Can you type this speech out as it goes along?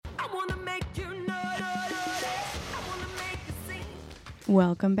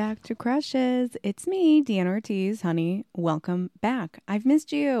Welcome back to Crushes. It's me, Deanna Ortiz. Honey, welcome back. I've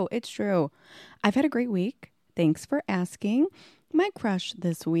missed you. It's true. I've had a great week. Thanks for asking. My crush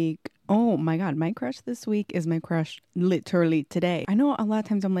this week. Oh my God. My crush this week is my crush literally today. I know a lot of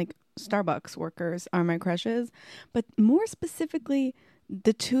times I'm like, Starbucks workers are my crushes, but more specifically,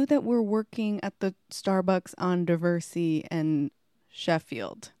 the two that were working at the Starbucks on Diversey and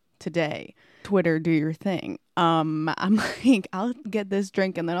Sheffield today. Twitter, do your thing. I'm like, I'll get this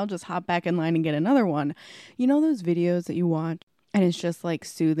drink and then I'll just hop back in line and get another one. You know those videos that you watch and it's just like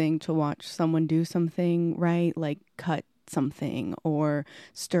soothing to watch someone do something, right? Like cut something or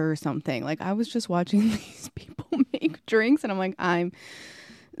stir something. Like I was just watching these people make drinks and I'm like,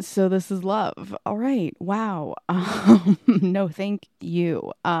 so this is love. All right. Wow. No, thank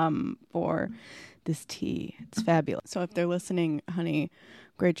you for this tea. It's fabulous. So if they're listening, honey,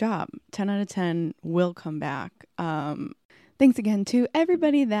 great job. 10 out of 10 will come back. Thanks again to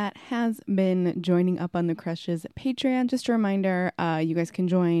everybody that has been joining up on the Crushes Patreon. Just a reminder, you guys can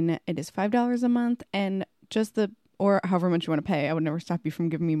join. It is $5 a month and or however much you want to pay. I would never stop you from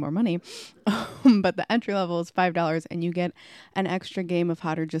giving me more money. But the entry level is $5 and you get an extra game of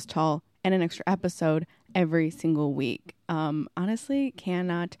Hot or Just Tall and an extra episode every single week. Honestly,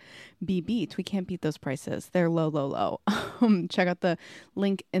 cannot be beat. We can't beat those prices. They're low, low, low. Check out the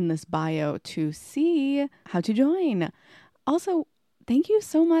link in this bio to see how to join. Also, thank you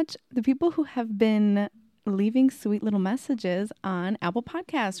so much, the people who have been leaving sweet little messages on Apple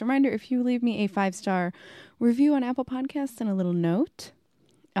Podcasts. Reminder, if you leave me a 5-star review on Apple Podcasts and a little note,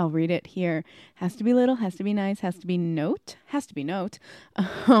 I'll read it here. Has to be little, has to be nice, has to be note.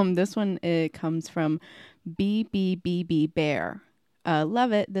 This one, it comes from BBBB Bear.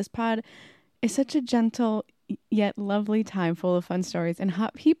 Love it. This pod is such a gentle yet lovely time full of fun stories and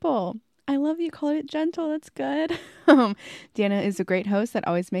hot people. I love you calling it gentle. That's good. Deanna is a great host that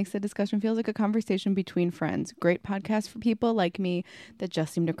always makes the discussion feel like a conversation between friends. Great podcast for people like me that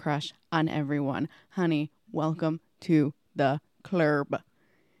just seem to crush on everyone. Honey, welcome to the club.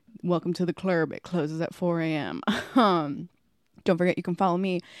 Welcome to the club. It closes at 4 a.m. Don't forget you can follow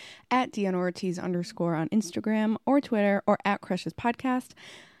me at Deanna Ortiz _ on Instagram or Twitter or at Crushes Podcast.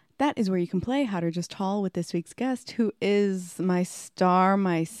 That is where you can play Hot or Just Tall with this week's guest, who is my star,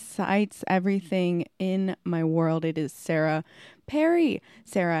 my sights, everything in my world. It is Sarah Perry.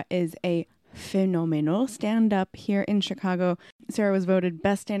 Sarah is a phenomenal stand-up here in Chicago. Sarah was voted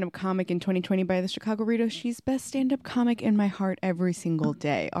Best Stand-Up Comic in 2020 by the Chicago Reader. She's Best Stand-Up Comic in my heart every single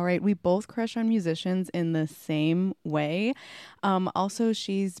day. All right, we both crush on musicians in the same way. Also,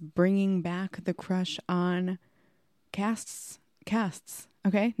 she's bringing back the crush on casts.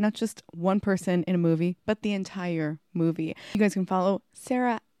 Okay, not just one person in a movie, but the entire movie. You guys can follow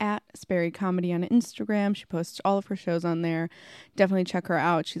Sarah at Sperry Comedy on Instagram. She posts all of her shows on there. Definitely check her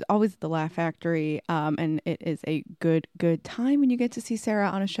out. She's always at the Laugh Factory, and it is a good time when you get to see Sarah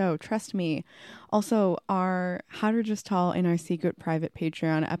on a show. Trust me. Also, our Hot or Just Tall in our secret private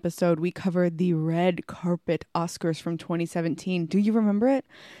Patreon episode, we covered the red carpet Oscars from 2017. Do you remember it?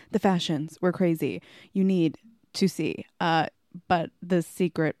 The fashions were crazy. You need to see. But the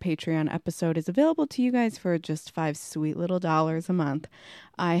secret Patreon episode is available to you guys for just $5 sweet little a month.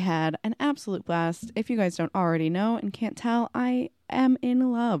 I had an absolute blast. If you guys don't already know and can't tell, I am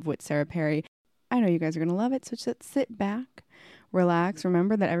in love with Sarah Perry. I know you guys are going to love it, so just sit back, relax.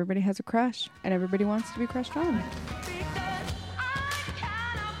 Remember that everybody has a crush and everybody wants to be crushed on.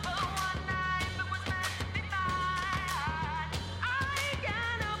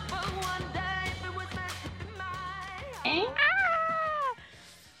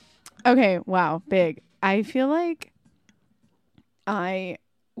 Okay, wow, big. I feel like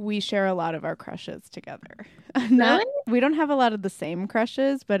we share a lot of our crushes together. Really? We don't have a lot of the same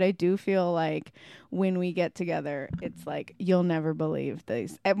crushes, but I do feel like when we get together, it's like you'll never believe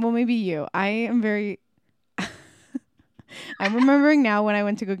this. Well, maybe you. I am very I'm remembering now when I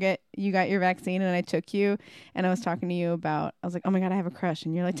went to go you got your vaccine and I took you and I was talking to you about, I was like, oh my God, I have a crush.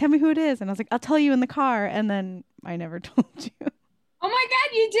 And you're like, tell me who it is. And I was like, I'll tell you in the car. And then I never told you. Oh my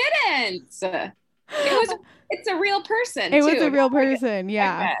God, you didn't. It's a real person. It was a real person.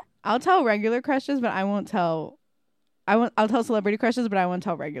 Yeah. I'll tell regular crushes, but I'll tell celebrity crushes, but I won't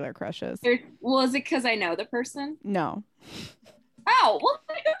tell regular crushes. Well, is it because I know the person? No. Oh, well,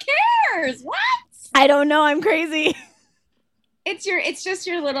 who cares? What? I don't know. I'm crazy. It's just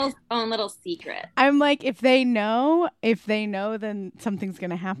your own little secret. I'm like, if they know, then something's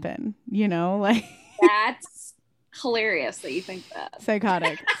gonna happen. You know, like hilarious that you think that.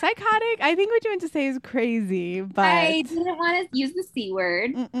 Psychotic. I think what you meant to say is crazy, but I didn't want to use the C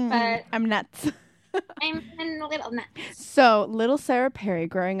word, but I'm nuts. I'm a little nuts. So, little Sarah Perry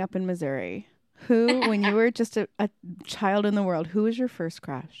growing up in Missouri, who, when you were just a child in the world, who was your first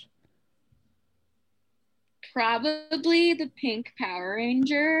crush? Probably the pink Power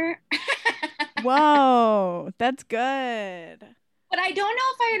Ranger. Whoa, that's good. But I don't know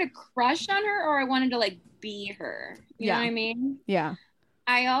if I had a crush on her or I wanted to like be her. You know what I mean? Yeah.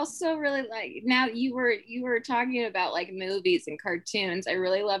 I also really like, now you were talking about like movies and cartoons. I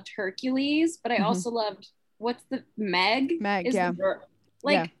really loved Hercules, but I also loved, what's the Meg? Meg, yeah.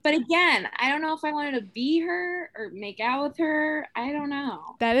 But again, I don't know if I wanted to be her or make out with her. I don't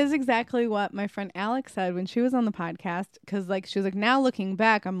know. That is exactly what my friend Alex said when she was on the podcast. Because like she was like, now looking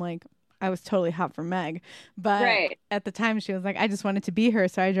back, I'm like, I was totally hot for Meg. But at the time she was like, I just wanted to be her.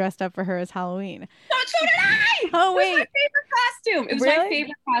 So I dressed up for her as Halloween. So did I. Oh, wait. It was my favorite costume. It was my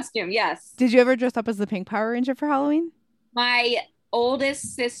favorite costume. Yes. Did you ever dress up as the pink Power Ranger for Halloween? My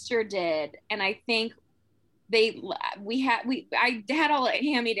oldest sister did. And I think I had all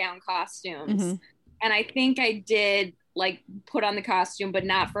hand-me-down costumes. And I think I did like put on the costume, but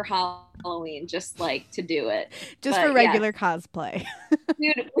not for Halloween, just like to do it. Just for regular cosplay.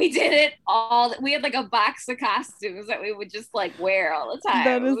 Dude, we did it all. We had like a box of costumes that we would just like wear all the time.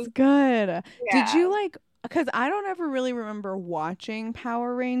 That is good. Yeah. Did you like, because I don't ever really remember watching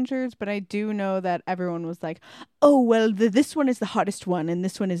Power Rangers, but I do know that everyone was like, oh, well, this one is the hottest one, and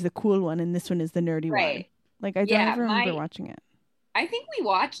this one is the cool one, and this one is the nerdy one. Like, I don't ever remember watching it. I think we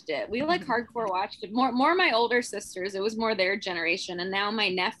watched it. We like hardcore watched it. More my older sisters. It was more their generation. And now my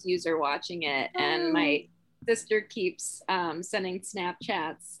nephews are watching it. And my sister keeps sending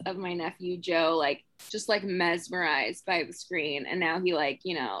Snapchats of my nephew Joe, like just like mesmerized by the screen. And now he like,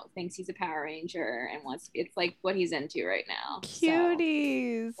 you know, thinks he's a Power Ranger and it's like what he's into right now.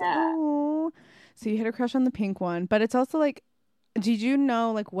 Cuties. So, yeah. So you had a crush on the pink one, but it's also like, did you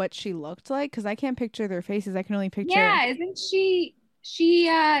know like what she looked like? Because I can't picture their faces. I can only picture. Yeah, isn't she? She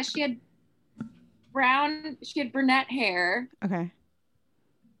had brunette hair. Okay.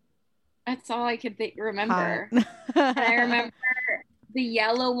 That's all I could remember. And I remember the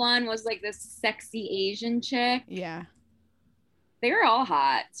yellow one was like this sexy Asian chick. Yeah. They were all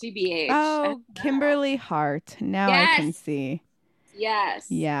hot. TBH. Oh, Kimberly Hart. Now I can see. Yes.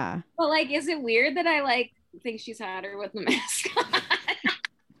 Yeah. But like, is it weird that I like think she's hotter with the mask on?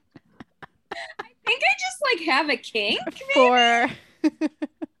 I think I just like have a kink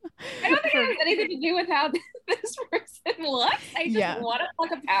I don't think it has anything to do with how this person looks. I just want to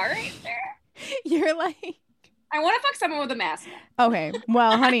fuck a Power Ranger. You're like, I want to fuck someone with a mask. Okay,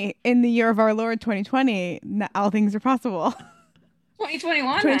 well, honey, in the year of our Lord 2020, all things are possible.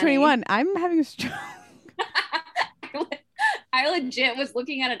 2021. I'm having a stroke. I legit was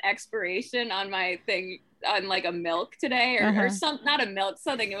looking at an expiration on my thing on like a milk today or some, not a milk,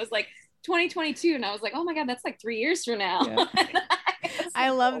 something. It was like 2022 and I was like, oh my God, that's like 3 years from now. Yeah. I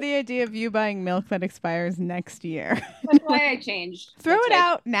love the idea of you buying milk that expires next year. That's why I changed. Throw it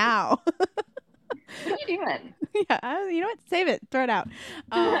out now. What are you doing? Yeah, you know what? Save it. Throw it out.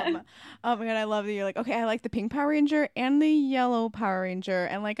 Oh my God, I love that you're like, okay, I like the pink Power Ranger and the yellow Power Ranger.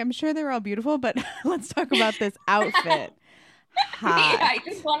 And like, I'm sure they were all beautiful, but let's talk about this outfit. Hot. Yeah, I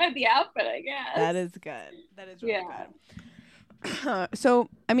just wanted the outfit, I guess. That is good. That is really good. So,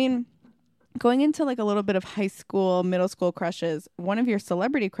 I mean, going into like a little bit of high school, middle school crushes, one of your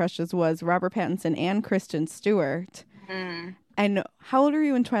celebrity crushes was Robert Pattinson and Kristen Stewart. And how old are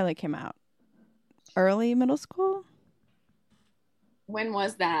you when Twilight came out? Early middle school? When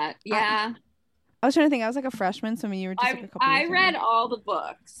was that? Yeah. I was trying to think. I was like a freshman, so I mean, you were just like a couple years I read all the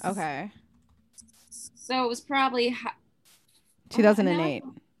books. Okay. So it was probably 2008.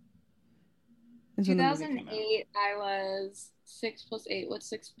 2008, I was 6 + 8. What's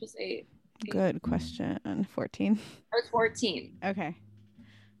 6 + 8? Good question. 14. I was 14. Okay.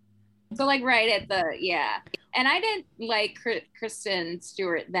 So like right at the, And I didn't like Kristen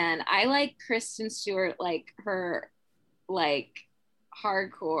Stewart then. I like Kristen Stewart like her like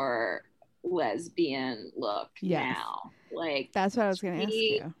hardcore lesbian look now. Like that's what I was going to ask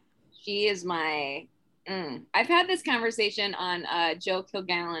you. She is my I've had this conversation on Joe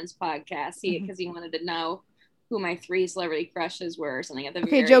Kilgallen's podcast because he wanted to know who my 3 celebrity crushes were or something at the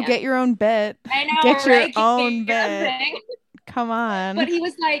very Joe, end. get your own bit. I know, get right? your own bit. Come on. But he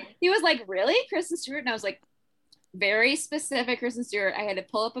was like, really? Kristen Stewart? And I was like, very specific Kristen Stewart. I had to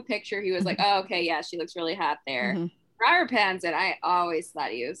pull up a picture. He was like, oh, okay, yeah, she looks really hot there. Robert Pattinson, I always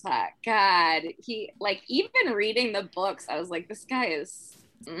thought he was hot. God, he like even reading the books, I was like, this guy is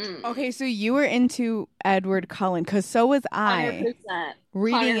Okay, so you were into Edward Cullen, because so was I. 100%.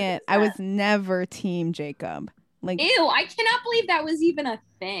 Reading 100%. it, I was never team Jacob. Like, ew, I cannot believe that was even a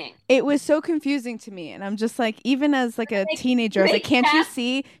thing. it was so confusing to me. And I'm just like, even as like a teenager, I was like, can't you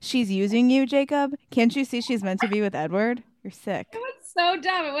see she's using you, Jacob? Can't you see she's meant to be with Edward? You're sick. It was so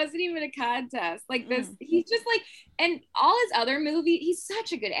dumb. It wasn't even a contest. Like this, he's just like, and all his other movies, he's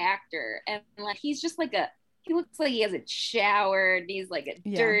such a good actor. And like, he's just like he looks like he hasn't showered. He's like a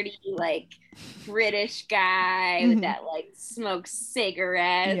dirty, like British guy that like smokes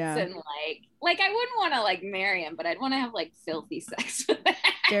cigarettes and like I wouldn't want to like marry him, but I'd want to have like filthy sex with him.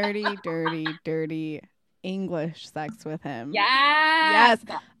 dirty English sex with him. Yes.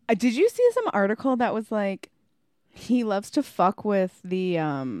 Did you see some article that was like, he loves to fuck with the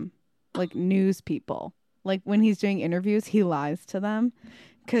like news people. Like when he's doing interviews, he lies to them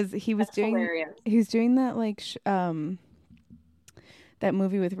because he was doing that like that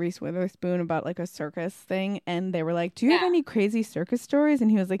movie with Reese Witherspoon about like a circus thing, and they were like, do you have any crazy circus stories? And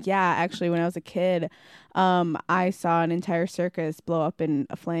he was like, yeah, actually when I was a kid, I saw an entire circus blow up in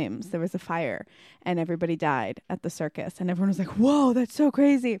flames. There was a fire and everybody died at the circus, and everyone was like, whoa, that's so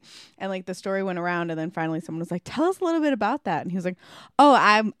crazy. And like the story went around, and then finally someone was like, tell us a little bit about that. And he was like, oh,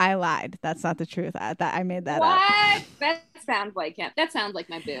 I lied, that's not the truth. I made that up. That sounds like him. That sounds like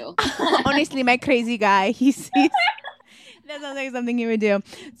my boo. Honestly, my crazy guy, he's that sounds like something you would do.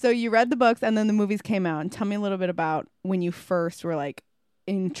 So you read the books and then the movies came out. And tell me a little bit about when you first were like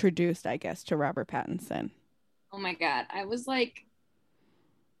introduced, I guess, to Robert Pattinson. Oh my God.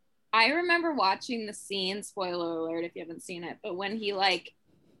 I remember watching the scene, spoiler alert if you haven't seen it, but when he like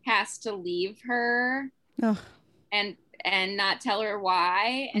has to leave her and not tell her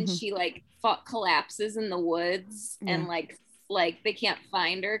why, and she like collapses in the woods and like they can't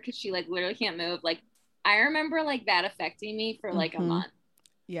find her because she like literally can't move. Like I remember like that affecting me for like a month.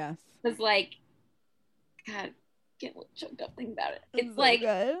 Yes. Because like, God, get choked up thinking about it. It's so like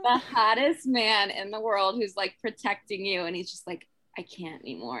good. The hottest man in the world who's like protecting you, and he's just like, I can't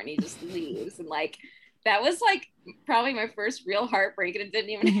anymore, and he just leaves. And like that was like probably my first real heartbreak, and it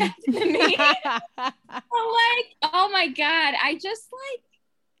didn't even happen to me. But like, oh my God, I just like,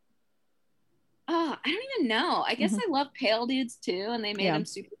 I don't even know. I guess I love pale dudes too, and they made him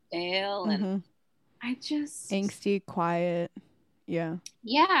super pale, and I just angsty, quiet. Yeah.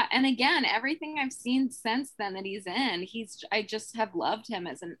 And again, everything I've seen since then that he's in, I just have loved him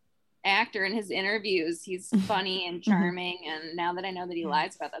as an actor. In his interviews, he's funny and charming. And now that I know that he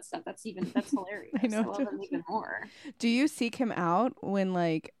lies about that stuff, that's hilarious. I love him even more. Do you seek him out when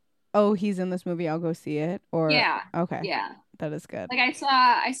like, oh, he's in this movie, I'll go see it? Or okay. Yeah. That is good. Like I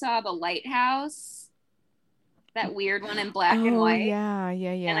saw The Lighthouse, that weird one in black and white. Yeah.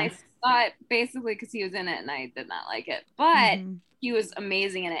 And I saw it basically because he was in it, and I did not like it, but he was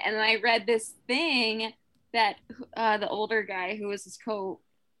amazing in it. And then I read this thing that the older guy who was his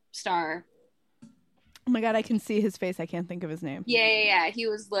co-star. Oh my God, I can see his face. I can't think of his name. Yeah. He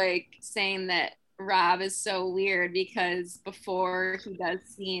was like saying that Rob is so weird because before he does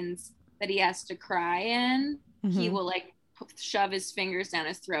scenes that he has to cry in, he will like shove his fingers down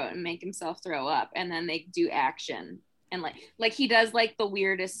his throat and make himself throw up, and then they do action, and like he does like the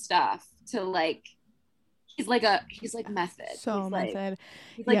weirdest stuff to like he's like method. So he's method.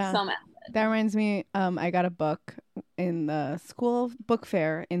 He's like so method. That reminds me, I got a book in the school book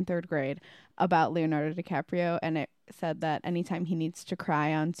fair in 3rd grade about Leonardo DiCaprio, and it said that anytime he needs to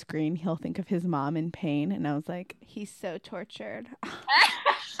cry on screen, he'll think of his mom in pain. And I was like, he's so tortured.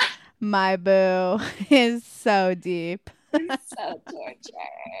 My boo is so deep. He's so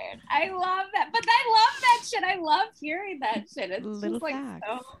tortured. I love that. But I love that shit. I love hearing that shit. It's just like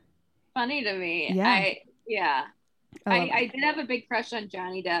so funny to me. Yeah. I did have a big crush on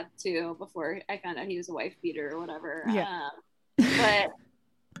Johnny Depp too before I found out he was a wife beater or whatever. Yeah.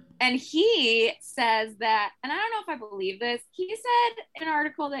 And he says that, and I don't know if I believe this, he said in an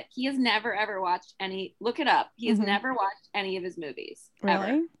article that he has never ever watched any, look it up, he has never watched any of his movies. Really?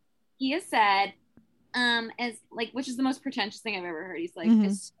 Ever. He has said, as like, which is the most pretentious thing I've ever heard. He's like,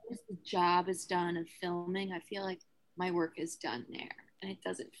 as soon as the job is done of filming, I feel like my work is done there, and it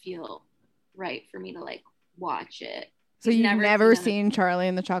doesn't feel right for me to like watch it. So you've never seen Charlie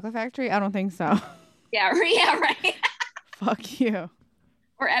and the Chocolate Factory? I don't think so. Yeah, right. Fuck you.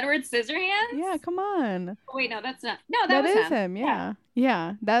 Or Edward Scissorhands? Yeah, come on. Oh, wait, no, that's not. No, that was him. Yeah.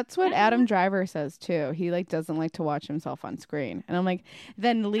 That's what Adam Driver says too. He like doesn't like to watch himself on screen, and I'm like,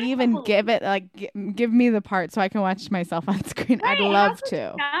 then leave and give it like give me the part so I can watch myself on screen. Right, I'd love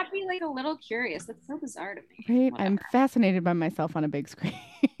to. Not be like a little curious. That's so bizarre to me. Right? Whatever. I'm fascinated by myself on a big screen.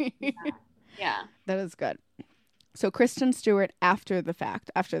 Yeah. That is good. So Kristen Stewart after the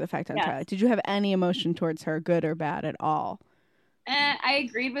fact on Yes. Twilight. Did you have any emotion towards her, good or bad at all? I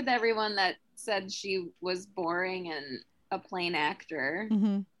agreed with everyone that said she was boring and a plain actor,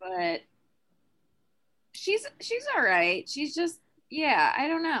 Mm-hmm. but she's all right. She's just I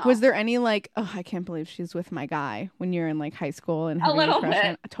don't know. Was there any like, oh, I can't believe she's with my guy when you're in like high school and A having little crush bit.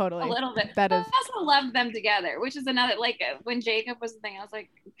 on? Totally. A little bit. That But is. I also loved them together, which is another, like, when Jacob was the thing, I was like,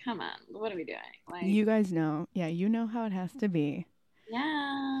 come on, what are we doing? Like, You guys know. Yeah, you know how it has to be.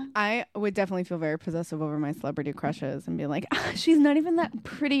 yeah. I would definitely feel very possessive over my celebrity crushes and be like, she's not even that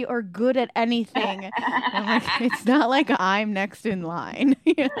pretty or good at anything. And I'm like, it's not like I'm next in line.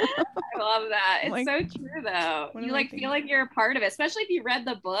 You know? I love that. It's Like, so true, though. what You am I like thinking? feel like you're a part of it, especially if you read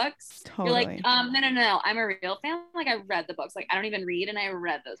the books. You're Totally. like, no, I'm a real fan. Like, I read the books. Like, I don't even read, and I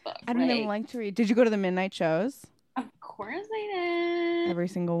read those books. I don't even like to read. Did you go to the midnight shows? Of course I did. Every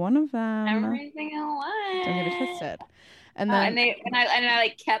single one of them. Every single one. Don't get it twisted. And then, I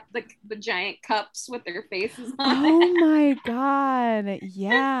like kept the giant cups with their faces on oh it. my God.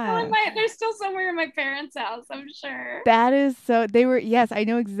 Yeah. They're still somewhere in my parents' house, I'm sure. That is so, they were, yes, I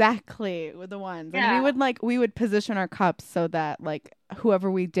know exactly with the ones. And Yeah. we would position our cups so that like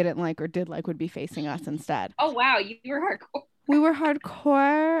whoever we didn't like or did like would be facing us instead. Oh wow, you were hardcore. We were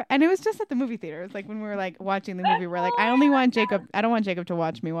hardcore, and it was just at the movie theater. It was like when we were like watching the movie, we're like, I don't want Jacob to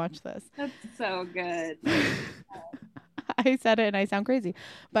watch me watch this. That's so good. I said it and I sound crazy.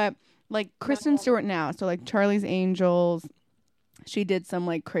 But like Kristen Stewart now, so like Charlie's Angels, she did some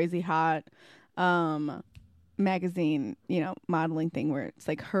like crazy hot magazine, modeling thing where it's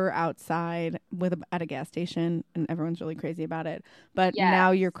like her outside at a gas station and everyone's really crazy about it. But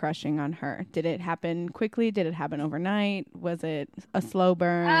now you're crushing on her. Did it happen quickly? Did it happen overnight? Was it a slow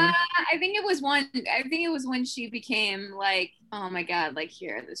burn? I think it was when she became like, oh my God, like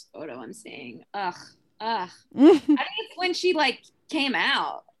here, this photo I'm seeing. Ugh. I think it's when she like came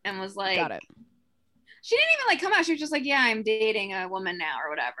out and was like, got it. She didn't even like come out. She was just like, yeah, I'm dating a woman now or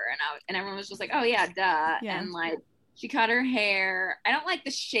whatever. And everyone was just like, oh yeah, duh. Yeah. And like, she cut her hair. I don't like the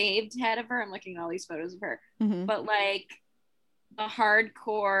shaved head of her. I'm looking at all these photos of her, but like the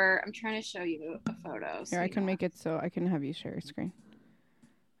hardcore. I'm trying to show you a photo. Here, I can make it so I can have you share your screen.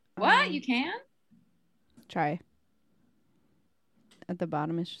 What? You can? Try. At the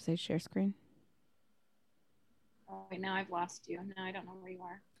bottom, it should say share screen. Oh, wait, now I've lost you. Now I don't know where you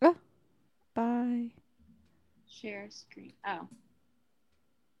are. Oh, bye. Share screen. Oh.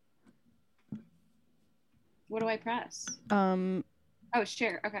 What do I press? Oh,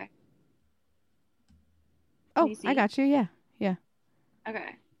 share. Okay. Oh, I got you. Yeah. Yeah.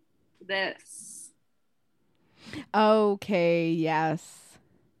 Okay. This. Okay. Yes.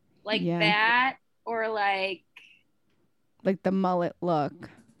 Like that, or like the mullet look.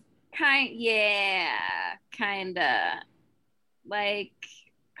 Kinda. Like,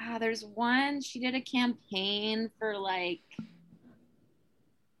 there's one, she did a campaign for like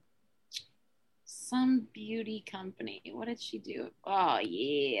some beauty company. What did she do? Oh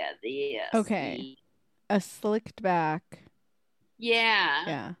yeah, this. Okay. A slicked back. Yeah.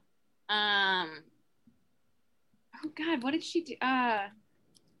 Yeah. Oh God, what did she do?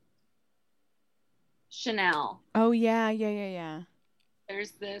 Chanel. Oh yeah.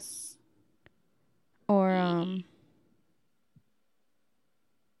 There's this. Or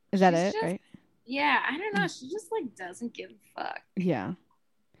is that it? Just, right? Yeah, I don't know. She just like doesn't give a fuck. Yeah.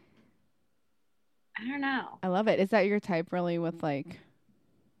 I don't know. I love it. Is that your type really with like,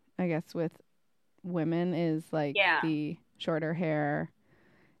 I guess with women is like the shorter hair,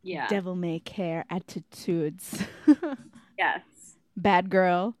 devil may care attitudes. Yes. Bad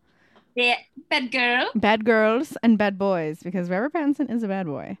girl. Yeah, bad girl. Bad girls and bad boys, because Robert Pattinson is a bad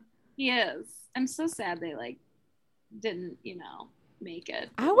boy. He is. I'm so sad they like didn't, make it.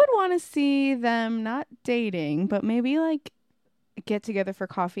 I would want to see them not dating, but maybe like get together for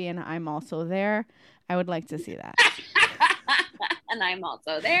coffee and I'm also there. I would like to see that. And I'm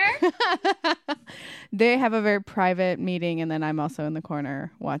also there. They have a very private meeting and then I'm also in the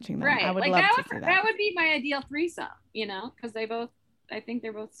corner watching them. Right. I would love to see that. That would be my ideal threesome, because I think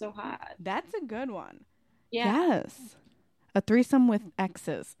they're both so hot. That's a good one. Yeah. Yes. A threesome with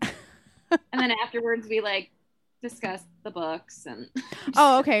exes. And then afterwards we like discuss the books and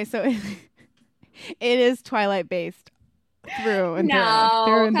Oh, okay. So it is Twilight based through and no,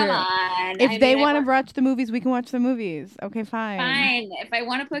 through and come through. on. If they want to watch the movies, we can watch the movies. Okay, fine. Fine. If I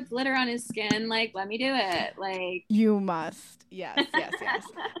want to put glitter on his skin, like, let me do it. Like, you must. Yes.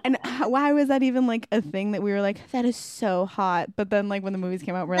 And why was that even like a thing that we were like, that is so hot? But then like when the movies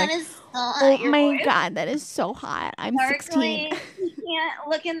came out, we're like, is so hot, oh my God, that is so hot. I'm 16. You can't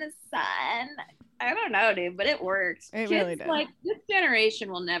look in the sun. I don't know, dude, but it works. It Kids really did. like this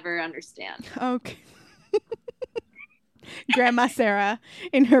generation will never understand. Okay. Grandma Sarah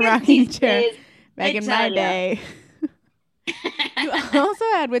in her Kids rocking these chair. days, Back I in my tell ya. day. You also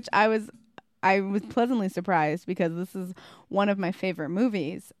had, which I was pleasantly surprised because this is one of my favorite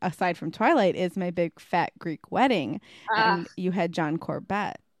movies, aside from Twilight, is My Big Fat Greek Wedding. And you had John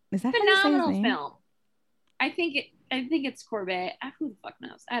Corbett. Is that how you say his Phenomenal name? film. I think it's Corbett. Who the fuck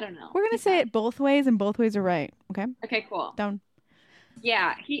knows? I don't know. We're gonna say it both ways, and both ways are right. Okay. Okay, cool. Done.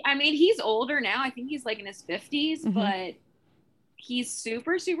 Yeah, he's older now. I think he's like in his 50s, Mhm. but he's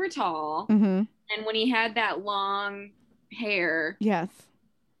super, super tall. Mm-hmm. And when he had that long hair, Yes.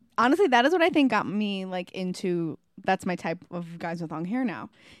 Honestly, that is what I think got me like into. That's my type of guys with long hair now.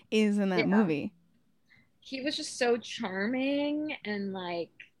 Is in that movie. he was just so charming and like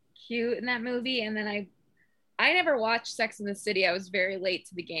cute in that movie. And then I never watched Sex in the City. I was very late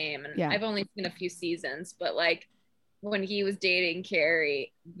to the game, and I've only seen a few seasons. But like when he was dating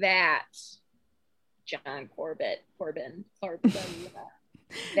Carrie, that John Corbin,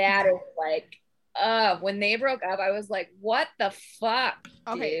 that is like, when they broke up, I was like, what the fuck,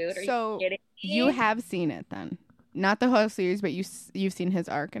 dude? Are so you kidding me? You have seen it then, not the whole series, but you've seen his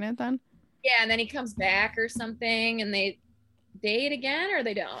arc in it then. Yeah, and then he comes back or something, and they date again, or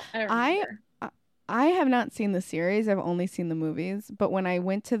they don't. I don't remember. I have not seen the series. I've only seen the movies. But when I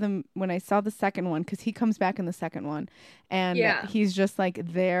saw the second one, because he comes back in the second one, and he's just like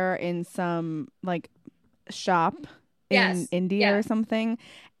there in some like shop in India or something.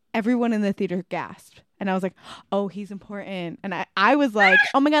 Everyone in the theater gasped, and I was like, "Oh, he's important." And I was like,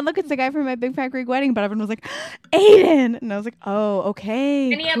 "Oh my god, look, it's the guy from My Big Fat Greek Wedding." But everyone was like, "Aiden," and I was like, "Oh,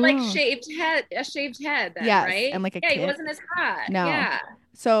 okay." And he had like a shaved head, then, right? And like a kid. He wasn't as hot. No. Yeah.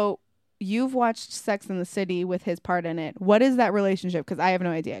 So you've watched Sex in the City with his part in it. What is that relationship? Because I have no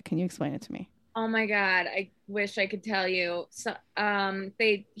idea. Can you explain it to me? Oh my god, I wish I could tell you. So,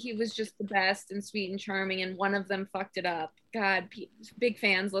 he was just the best and sweet and charming, and one of them fucked it up. God, big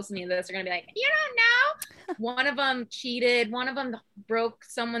fans listening to this are gonna be like, you don't know. One of them cheated. One of them broke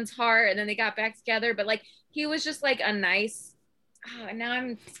someone's heart, and then they got back together. But like, he was just like a nice. Now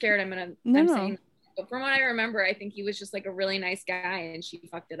I'm scared. I'm saying. But from what I remember, I think he was just like a really nice guy, and she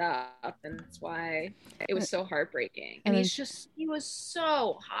fucked it up, and that's why it was so heartbreaking. And he was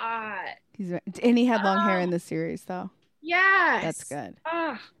so hot. And he had long hair in the series, though. Yes, that's good.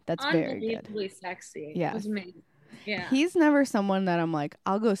 That's very good. Unbelievably sexy. Yeah, it was amazing. Yeah, he's never someone that I'm like,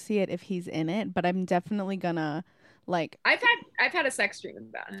 I'll go see it if he's in it, but I'm definitely gonna like. I've had a sex dream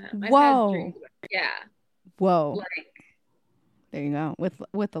about him. Whoa. Whoa. Like, there you go.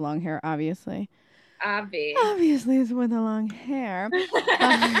 With the long hair, obviously. Obviously, it's with the long hair.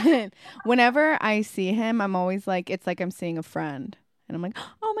 Whenever I see him, I'm always like, it's like I'm seeing a friend. And I'm like,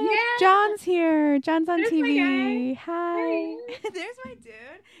 oh my God, John's here. John's on TV. Hi. There's my dude.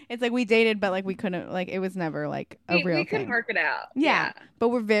 It's like we dated, but like we couldn't, like it was never like a real thing. We couldn't work it out. Yeah. But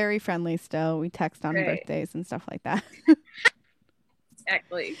we're very friendly still. We text on birthdays and stuff like that.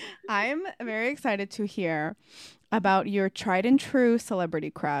 Exactly. I'm very excited to hear about your tried and true celebrity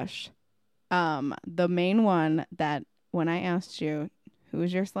crush. The main one that when I asked you, who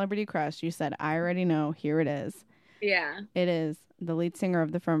is your celebrity crush? You said, I already know. Here it is. Yeah. It is the lead singer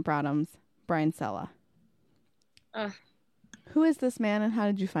of the Front Bottoms, Brian Sella. Who is this man and how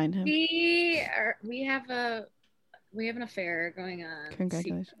did you find him? We have an affair going on.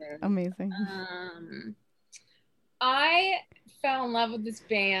 Congratulations. Amazing. I fell in love with this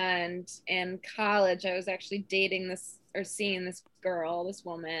band in college. I was actually seeing this girl, this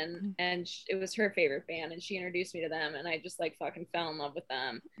woman, and it was her favorite band, and she introduced me to them, and I just like fucking fell in love with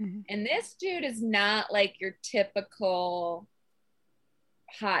them. And this dude is not like your typical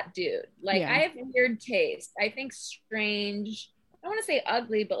hot dude. Like, I have weird taste. I think strange, I don't want to say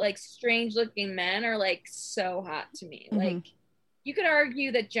ugly, but like strange looking men are like so hot to me. Like, you could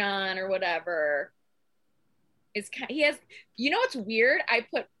argue that John or whatever is he has, what's weird?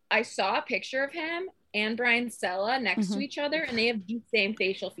 I saw a picture of him and Brian Sella next to each other, and they have the same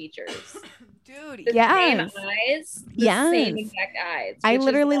facial features. Dude, the same eyes. The same exact eyes. I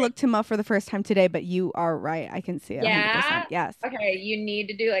literally looked him up for the first time today, but you are right. I can see it. Yeah? 100%. Yes. Okay, we need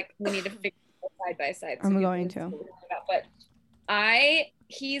to figure side by side. So I'm going to. But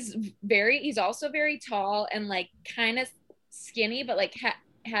he's also very tall and like kind of skinny, but like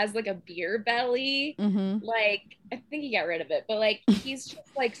has like a beer belly. Like, I think he got rid of it, but like he's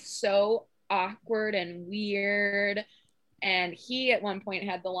just like so awkward and weird, and he at one point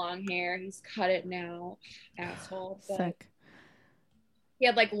had the long hair. He's cut it now, asshole. But sick. He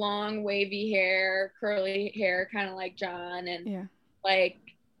had like long wavy hair, curly hair, kind of like John, and like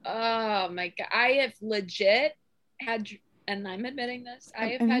Oh my God. I have legit had, and I'm admitting this, I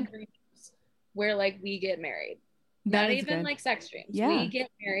have Mhm. had dreams where like we get married. That Not is even good. like sex dreams. Yeah. We get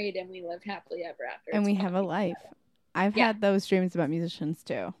married and we live happily ever after. And It's we have a fucking, life. I've yeah. had those dreams about musicians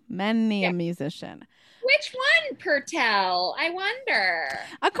too. Many a Yeah. musician. Which one, Pertel? I wonder.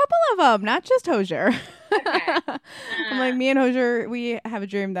 A couple of them, not just Hosier. Okay. I'm like, me and Hosier, we have a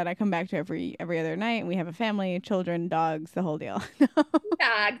dream that I come back to every other night, and we have a family, children, dogs, the whole deal.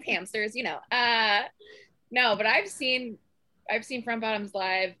 Dogs, hamsters, no, but I've seen Front Bottoms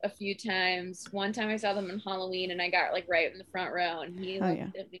live a few times. One time I saw them on Halloween and I got like right in the front row and he Oh looked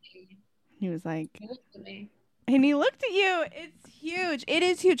yeah. at me. He was like, He looked at me. and he looked at you. It's huge. It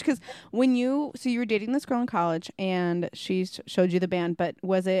is huge because so you were dating this girl in college, and she showed you the band, but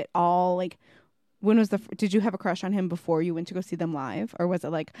was it all like, when was did you have a crush on him before you went to go see them live, or was it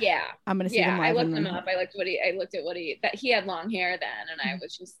like, Yeah. I'm gonna see them Yeah. I live and looked him then, up. I looked at that he had long hair then and I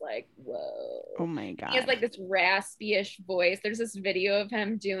was just like, oh whoa. my He has god, like this raspy-ish voice. There's this video of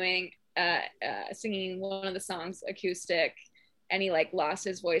him doing singing one of the songs acoustic and he like lost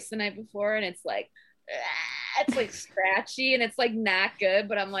his voice the night before and it's like it's like scratchy and it's like not good,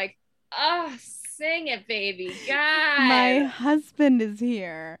 but I'm like, oh, sing it, baby. my God. husband is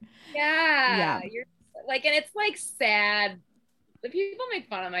here. Yeah, Yeah. You're like, and it's like sad. The people make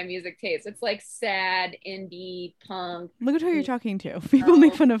fun of my music taste. It's like sad indie punk. look at who you're talking to. People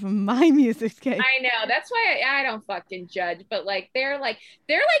make fun of my music taste. I know. That's why I don't fucking judge. But like they're like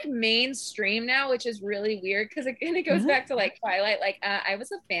mainstream now, which is really weird because it goes Really? back to like Twilight. Like I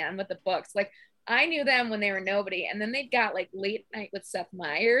was a fan with the books. Like I knew them when they were nobody, and then they've got like Late Night with Seth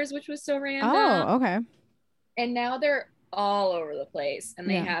Meyers, which was so random, Oh, okay. and now they're all over the place, and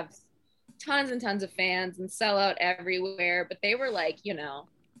they Yeah. have tons and tons of fans and sell out everywhere. But they were like,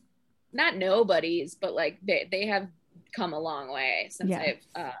 not nobodies, but like they have come a long way since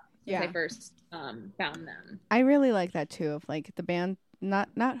Yeah. I first found them. I really like that too. Of like the band, not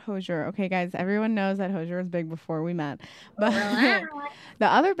Hosier. Okay, guys, everyone knows that Hosier was big before we met. But the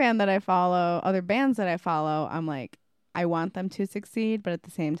other other bands that I follow, I'm like, I want them to succeed, but at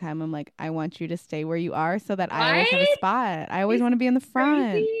the same time, I'm like, I want you to stay where you are so that I always have a Right? spot. I always It's want to be in the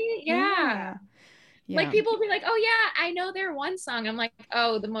front. crazy. Yeah. Yeah. Like Yeah. people will be like, "Oh yeah, I know their one song." I'm like,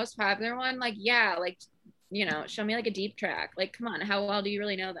 "Oh, the most popular one?" Like, yeah, like show me like a deep track. Like, come on, how well do you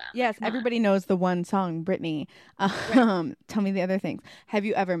really know them? Like, Yes, come on. everybody knows the one song, Britney. Right. Tell me the other things. Have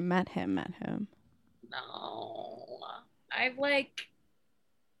you ever met him? Met him? No. I've like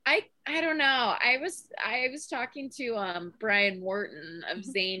I don't know. I was talking to Brian Wharton of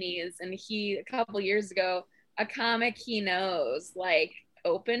Zanies and he a couple years ago, a comic he knows like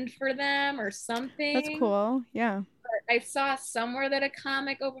opened for them or That's something. cool. Yeah. I saw somewhere that a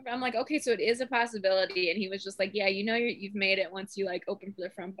comic opened. I'm like, okay, so it is a possibility. And he was just like, yeah, you've made it once you like open for the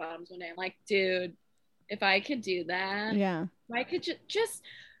Front Bottoms one day. I'm like, dude, if I could do that, Yeah. if I could just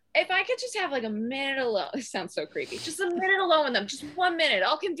if I could just have like a minute alone, it sounds so creepy. Just a minute alone with them, just 1 minute.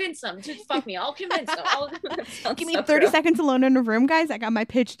 I'll convince them. Just fuck me. I'll convince them. Give me 30 seconds alone in a room, guys. I got my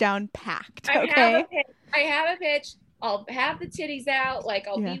pitch down packed. Okay. I have a pitch. I'll have the titties out. Like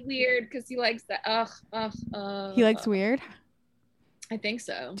I'll Yeah. be weird because he likes that. He likes weird. I think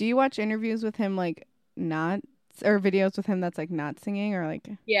so. Do you watch interviews with him like not or videos with him that's like not singing or like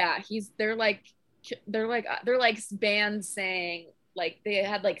Yeah, they're like bands saying like they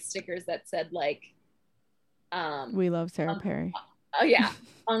had like stickers that said like we love Sarah Perry? oh yeah,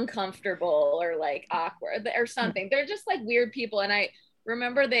 uncomfortable or like awkward or something. They're just like weird people. And I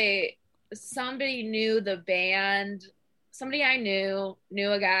remember somebody knew the band. Somebody I knew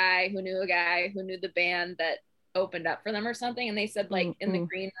a guy who knew a guy who knew the band that opened up for them or something. And they said like in the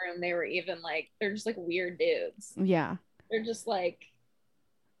green room, they were even like, they're just like weird dudes. Yeah. They're just like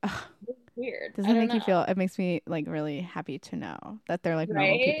weird. Does it make you feel? It makes me like really happy to know that they're like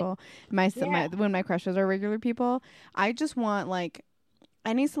normal people. When my crushes are regular people, I just want like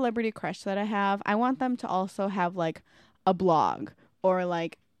any celebrity crush that I have, I want them to also have like a blog or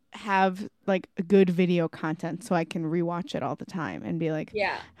like have like good video content so I can rewatch it all the time and be like,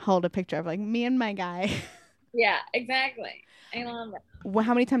 hold a picture of like me and my guy. Yeah, exactly. I love it. Well,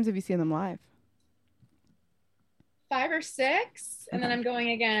 how many times have you seen them live? 5 or 6, and then I'm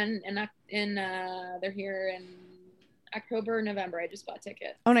going again in they're here in October, November. I just bought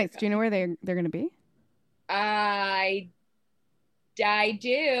tickets. Oh, nice. Do you know where they're going to be? I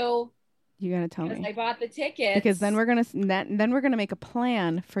do. You gotta tell me. I bought the tickets. Because then we're gonna make a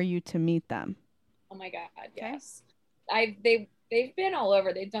plan for you to meet them. Oh my god, yes. They've been all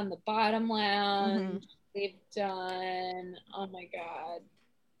over. They've done the Bottom Lounge. Mm-hmm. They've done, oh my god,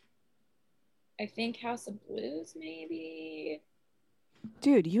 I think House of Blues maybe.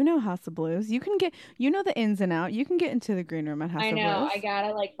 Dude, you know House of Blues. You can get, the ins and out. You can get into the green room at House I of know. Blues. I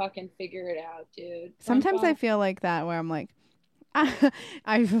gotta like fucking figure it out, dude. Sometimes I feel like that where I'm like,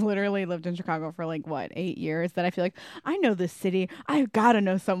 I've literally lived in Chicago for like what 8 years that I feel like I know this city. I've got to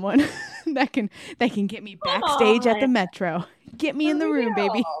know someone that can get me backstage at the Metro. Get me in the room,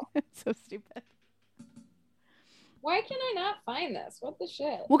 baby. So stupid. Why can I not find this? What the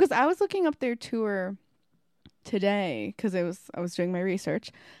shit? Well, because I was looking up their tour today because I was doing my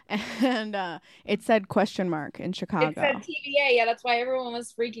research, and it said question mark in Chicago. It said TVA. Yeah, that's why everyone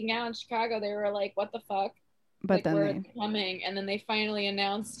was freaking out in Chicago. They were like, "What the fuck?" But like, then where it's coming, and then they finally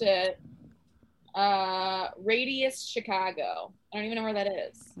announced it. Radius Chicago. I don't even know where that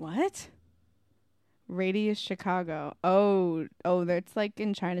is. What? Radius Chicago. Oh, that's like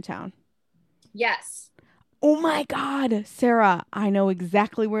in Chinatown. Yes. Oh my God, Sarah, I know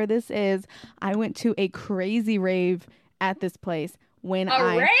exactly where this is. I went to a crazy rave at this place when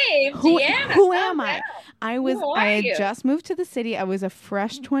rave? Who Deanna, am I? I had just moved to the city. I was a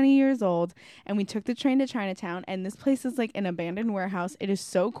fresh 20 years old, and we took the train to Chinatown, and this place is like an abandoned warehouse. It is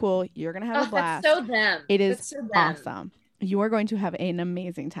so cool. You're going to have a blast. That's so them. It is so awesome. You are going to have an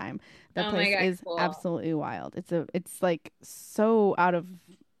amazing time. That place is cool. absolutely wild. It's like so out of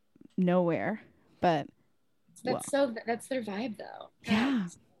nowhere, but that's their vibe though. Yeah.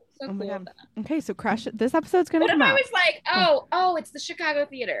 So oh my cool. God. Okay, so Crush. This episode's gonna come out. I was like, oh, it's the Chicago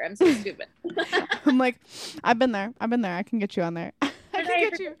Theater. I'm so stupid. I'm like, I've been there. I can get you on there. I can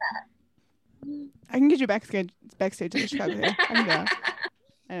get you backstage at the Chicago Theater. I can do that.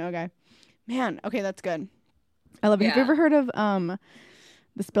 I know, okay. Man, okay, that's good. I love it. Have you ever heard of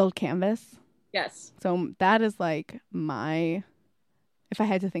The Spilled Canvas? Yes. So that is like if I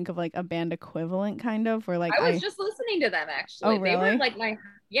had to think of like a band equivalent kind of, or like I was just listening to them actually. Oh, really? They were like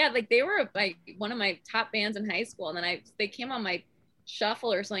they were like one of my top bands in high school, and then they came on my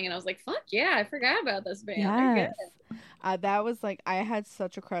shuffle or something, and I was like, fuck yeah, I forgot about this band. Yes. That was like, I had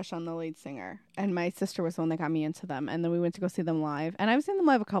such a crush on the lead singer, and my sister was the one that got me into them, and then we went to go see them live, and I've seen them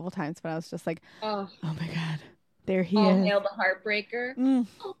live a couple times, but I was just like, oh my God, there he is. Hail the Heartbreaker.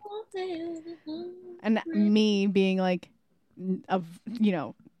 And me being like,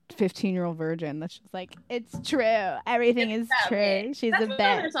 15-year-old virgin that's just like, it's true, everything is true. She's the best.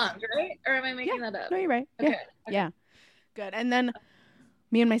 That's one songs, right? Or am I making that up? No, you're right. Okay. Yeah. Good. And then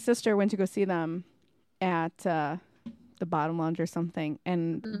me and my sister went to go see them at the Bottom Lounge or something,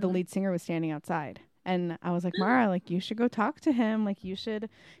 and the lead singer was standing outside. And I was like, Mara, like, you should go talk to him. Like, you should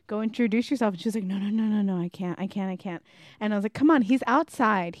go introduce yourself. And she was like, no, I can't. And I was like, come on, he's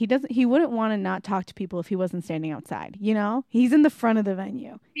outside. He wouldn't want to not talk to people if he wasn't standing outside. You know, he's in the front of the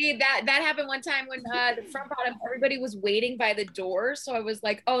venue. See, that happened one time when the front bottom, everybody was waiting by the door. So I was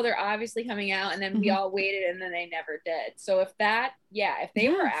like, oh, they're obviously coming out. And then we all waited, and then they never did. So if they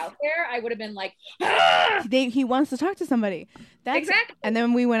were out there, I would have been like, he wants to talk to somebody. Exactly. And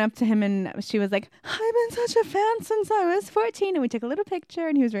then we went up to him, and she was like, I've been such a fan since I was 14. And we took a little picture,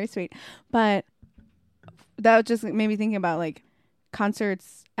 and he was very sweet. But that just made me thinking about like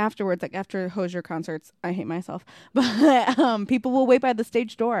concerts afterwards, like after Hozier concerts. I hate myself. But people will wait by the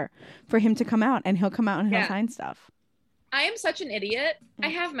stage door for him to come out, and he'll come out and he'll sign stuff. I am such an idiot. I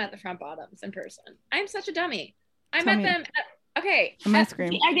have met the Front Bottoms in person. I'm such a dummy. I met them at, I'm gonna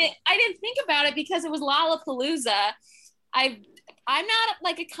scream. I didn't think about it because it was Lollapalooza. I'm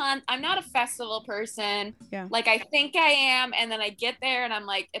not a festival person. Yeah. Like, I think I am, and then I get there and I'm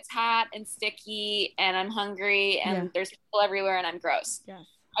like, it's hot and sticky and I'm hungry and there's people everywhere and I'm gross. Yeah.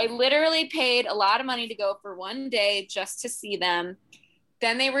 I literally paid a lot of money to go for one day just to see them.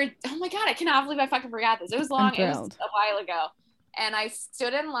 Then they were, oh my God, I cannot believe I fucking forgot this. It was long. It was a while ago. And I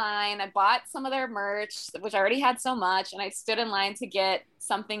stood in line. I bought some of their merch, which I already had so much. And I stood in line to get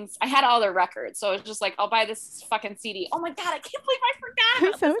something. I had all their records. So it was just like, I'll buy this fucking CD. Oh my God, I can't believe I forgot.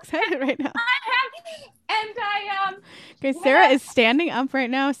 I'm so excited right now. Okay, Sarah is standing up right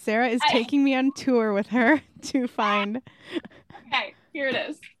now. Sarah is taking me on tour with her to find. Okay, here it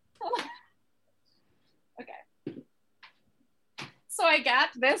is. Okay. So I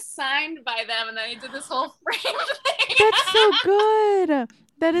got this signed by them, and then I did this whole frame thing. That's so good.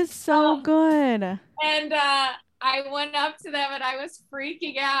 That is so good. And I went up to them, and I was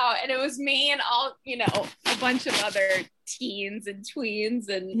freaking out. And it was me and all, a bunch of other teens and tweens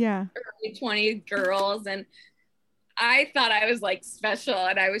and early 20s girls. And I thought I was like special.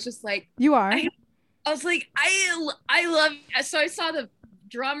 And I was just like, you are. I was like, I love. So I saw the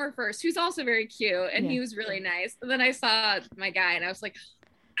drummer first, who's also very cute, and he was really nice. And then I saw my guy, and I was like,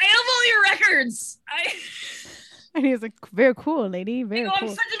 I have all your records. And he was like, very cool, lady. Very cool. I'm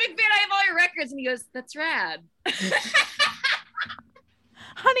such a big fan. I have all your records. And he goes, that's rad.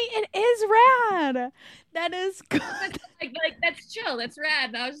 Honey, it is rad. That is good. Like that's chill. That's rad.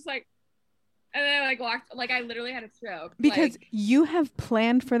 And I was just like, and then I like walked, like I literally had a stroke. Because like, you have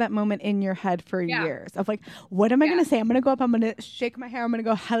planned for that moment in your head for Yeah. years of like, what am I going to say? I'm going to go up, I'm going to shake my hair, I'm going to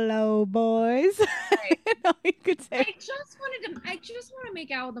go, hello, boys. Right. All you could say. I just want to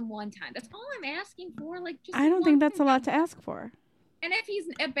make out with him one time. That's all I'm asking for. Like, just I don't one think that's a time. lot to ask for. And if he's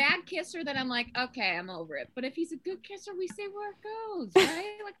a bad kisser, then I'm like, okay, I'm over it. But if he's a good kisser, we say where it goes,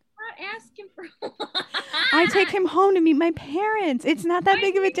 right? Like, I'm not asking for a lot. I take him home to meet my parents. It's not that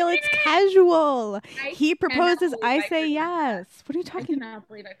big of a deal. It's did. casual. I He proposes, cannot I believe I say forgot yes. What are you I talking about? cannot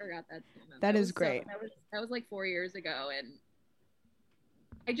believe I forgot that. That is was great. That was like 4 years ago, and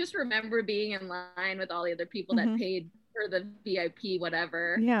I just remember being in line with all the other people that paid for the VIP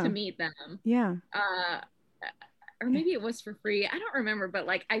whatever to meet them. Yeah. Or maybe it was for free. I don't remember, but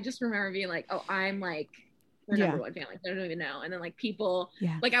like I just remember being like, oh, I'm like their number one fan. Like I don't even know. And then like people,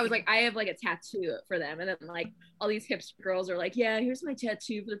 like I was like, I have like a tattoo for them, and then like all these hipster girls are like, yeah, here's my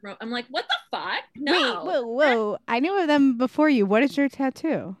tattoo for the. I'm like, what the fuck? No. Wait, whoa! I knew of them before you. What is your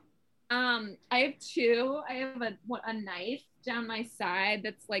tattoo? I have two. I have a knife down my side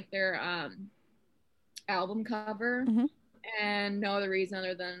that's like their album cover, and no other reason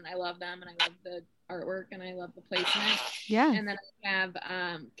other than I love them and I love the artwork and I love the placement. Yeah. And then I have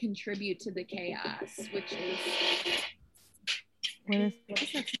contribute to the chaos, which is what is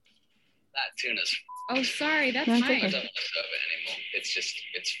that tuna's. Oh, sorry, that's mine. Okay. It's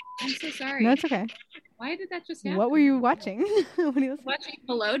I'm so sorry. No, it's okay. Why did that just happen? What were you watching? What are you listening? Watching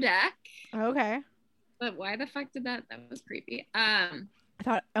Below Deck. Okay. But why the fuck did that? That was creepy. I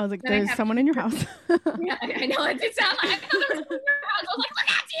was like, there's someone in your house. Yeah, I know. It did sound like I thought there was someone in your house. I was like, look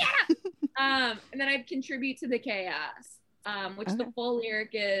at Deanna. And then I contribute to the chaos, which the full lyric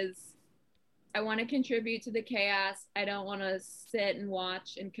is, I want to contribute to the chaos. I don't want to sit and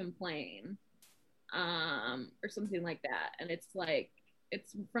watch and complain, or something like that. And it's like,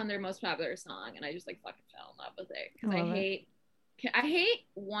 it's from their most popular song, and I just like fucking fell in love with it because I hate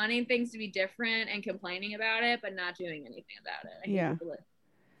wanting things to be different and complaining about it, but not doing anything about it. I hate it.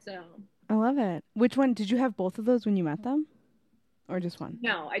 So I love it. Which one did you have? Both of those when you met them, or just one?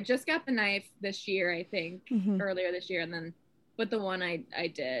 No, I just got the knife this year, I think, earlier this year, and then, but the one I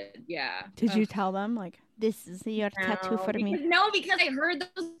did, yeah. Did you tell them like, this is your tattoo for me? No, because I heard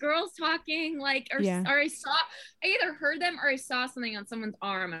those girls talking, like, or I either heard them or I saw something on someone's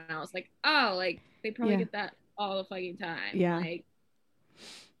arm, and I was like, oh, like they probably get that all the fucking time. Yeah, like,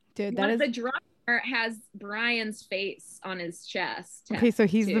 dude, that is the drummer has Brian's face on his chest. Okay, so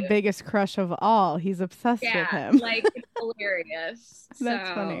he's the biggest crush of all. He's obsessed with him. Like it's hilarious. That's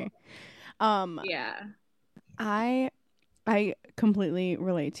funny. Yeah. I completely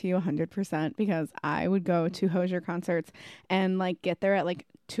relate to you 100% because I would go to Hozier concerts and like get there at like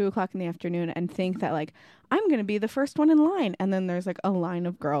 2:00 in the afternoon and think that like I'm gonna be the first one in line, and then there's like a line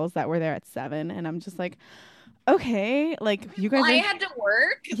of girls that were there at 7, and I'm just like, okay, like you guys. I had to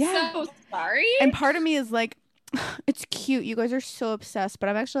work. Yeah. So sorry. And part of me is like, it's cute. You guys are so obsessed, but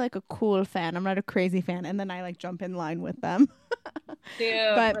I'm actually like a cool fan. I'm not a crazy fan. And then I like jump in line with them.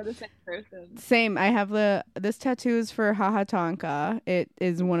 Dude, but we're the same person. Same. I have this tattoo is for Haha Tonka. It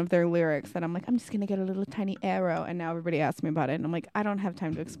is one of their lyrics that I'm like, I'm just gonna get a little tiny arrow, and now everybody asks me about it, and I'm like, I don't have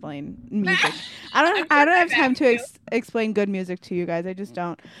time to explain music. I don't have time to explain good music to you guys. I just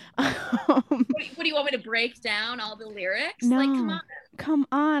don't. What do you want me to break down all the lyrics? No. Like, come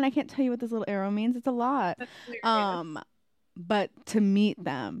on. I can't tell you what this little arrow means. It's a lot. But to meet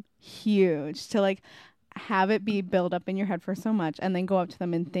them, huge. To like have it be built up in your head for so much, and then go up to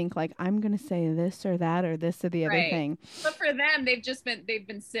them and think like, I'm gonna say this or that or this or the other thing. But for them, they've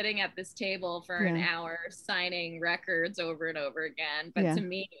been sitting at this table for an hour signing records over and over again. But to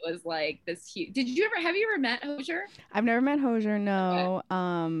me, it was like this huge. Have you ever met Hozier? I've never met Hozier. No.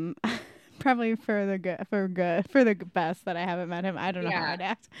 Okay. Probably for the best that I haven't met him. I don't know how I'd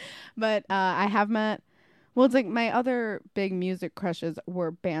act, but I have met. Well, it's like my other big music crushes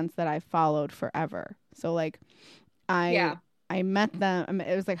were bands that I followed forever. So like, I met them. I mean,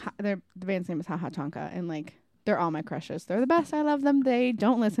 it was like the band's name is Haha Tonka, and like they're all my crushes. They're the best. I love them. They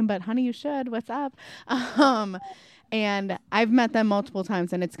don't listen, but honey, you should. What's up? And I've met them multiple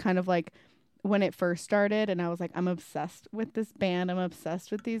times, and it's kind of like when it first started, and I was like, I'm obsessed with this band. I'm obsessed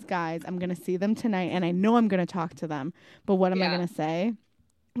with these guys. I'm gonna see them tonight, and I know I'm gonna talk to them. But what am I gonna say?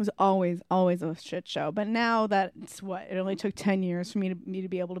 It was always a shit show. But now that it only took 10 years for me to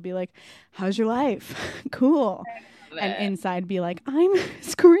be able to be like, how's your life? Cool. And inside be like, I'm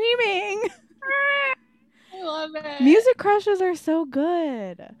screaming. I love it. Music crushes are so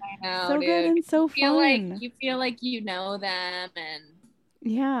good. I know, so dude. good and so fun. You feel like you know them, and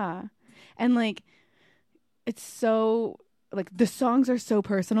Yeah. And like it's so like the songs are so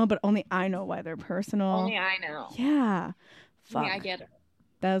personal, but only I know why they're personal. Only I know. Yeah. Fuck. Yeah, I get it.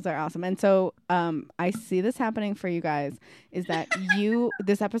 Those are awesome. And so I see this happening for you guys is that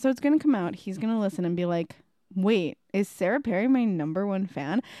this episode's going to come out. He's going to listen and be like, wait, is Sarah Perry my number one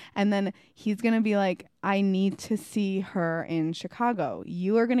fan? And then he's going to be like, I need to see her in Chicago.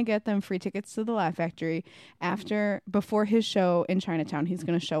 You are going to get them free tickets to the Laugh Factory before his show in Chinatown. He's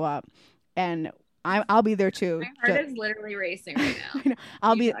going to show up and I'll be there too. My heart is literally racing right now. I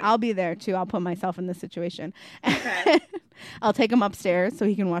know. I'll be there too. I'll put myself in this situation. Okay. I'll take him upstairs so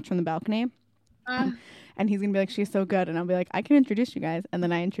he can watch from the balcony. And he's gonna be like, she's so good, and I'll be like, I can introduce you guys, and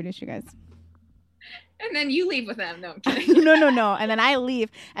then I introduce you guys. And then you leave with them. No, I'm kidding. No. And then I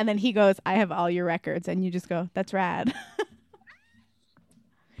leave, and then he goes, I have all your records, and you just go, that's rad.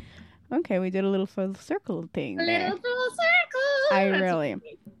 Okay, we did a little full circle thing. Little full circle.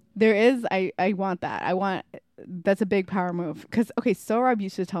 I want that. That's a big power move. Because, okay, Sohrab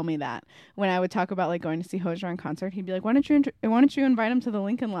used to tell me that when I would talk about, like, going to see Hozier in concert, he'd be like, why don't you invite him to the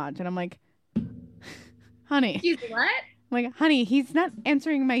Lincoln Lodge? And I'm like, honey. Excuse me, what? I'm like, honey, he's not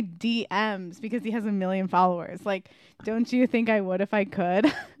answering my DMs because he has 1 million followers. Like, don't you think I would if I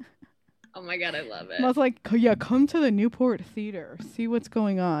could? Oh, my God, I love it. I was like, yeah, come to the Newport Theater. See what's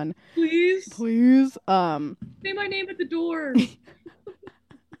going on. Please. Say my name at the door.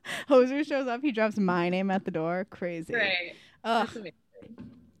 Hozier shows up. He drops my name at the door. Crazy. Right. That's amazing.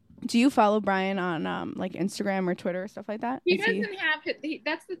 Do you follow Brian on like Instagram or Twitter or stuff like that? He doesn't have.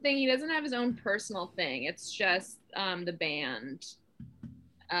 That's the thing. He doesn't have his own personal thing. It's just the band.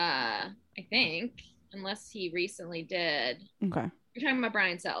 I think, unless he recently did. Okay. You're talking about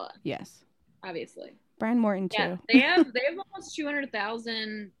Brian Sella. Yes. Obviously. Brian Morton too. Yeah, they have almost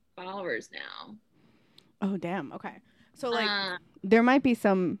 200,000 followers now. Oh damn. Okay. So like there might be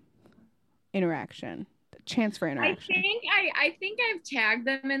some chance for interaction. I think I've tagged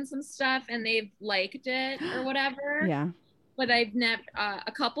them in some stuff and they've liked it or whatever. Yeah. But I've never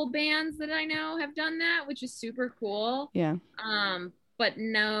a couple bands that I know have done that, which is super cool. Yeah. But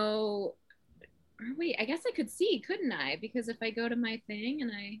no. Or wait, I guess I could see, couldn't I? Because if I go to my thing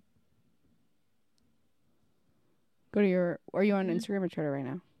and I go to your, are you on Instagram or Twitter right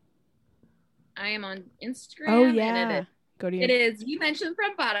now? I am on Instagram. Oh yeah. And it is. You mentioned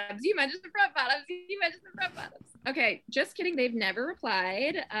front bottoms. You mentioned the front bottoms. You mentioned the front bottoms. Okay, just kidding. They've never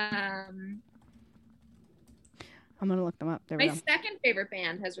replied. I'm gonna look them up. My second favorite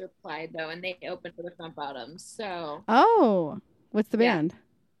band has replied though, and they opened for the front bottoms. So. Oh, what's the band?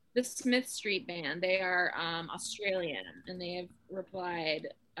 The Smith Street Band. They are Australian, and they have replied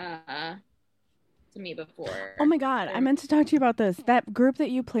to me before. Oh my God, I meant to talk to you about this. That group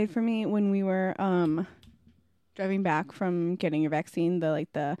that you played for me when we were driving back from getting your vaccine,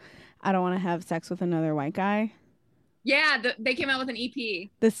 the I don't want to have sex with another white guy. Yeah, they came out with an EP.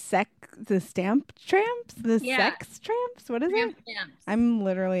 The Stamp Tramps? Sex Tramps? What is it? Stamps. I'm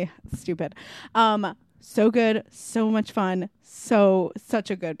literally stupid. So good, so much fun, such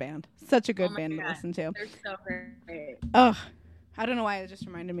a good band. Such a good band to listen to. They're so great. Ugh. I don't know why it just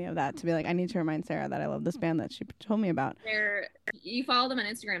reminded me of that, to be like, I need to remind Sarah that I love this band that she told me about. You follow them on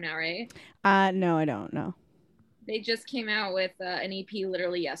Instagram now, right? No, I don't know. They just came out with an EP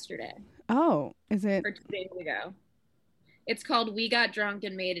literally yesterday. Oh, is it? Or 2 days ago. It's called We Got Drunk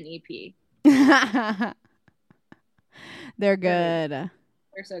and Made an EP. They're good.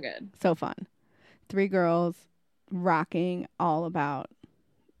 They're so good. So fun. 3 girls rocking all about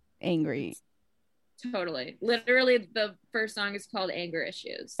angry. Totally. Literally, the first song is called Anger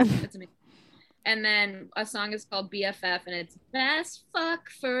Issues. It's amazing. And then a song is called BFF, and it's Best Fuck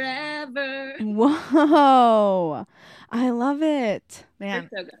Forever. Whoa. I love it. Man,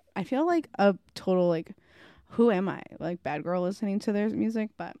 so good. I feel like a total, like, who am I? Like, bad girl listening to their music,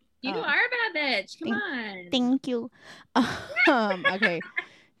 but. You are a bad bitch. Come on. Thank you. Okay.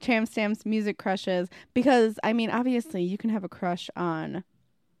 Tramp Stamps, music crushes. Because, I mean, obviously, you can have a crush on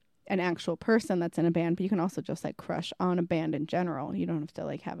an actual person that's in a band, but you can also just, like, crush on a band in general. You don't have to,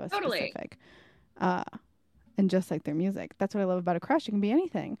 like, have a specific. And just like their music. That's what I love about a crush. It can be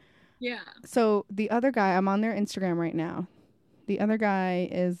anything. Yeah. So the other guy, I'm on their Instagram right now. The other guy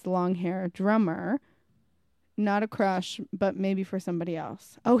is long hair drummer. Not a crush, but maybe for somebody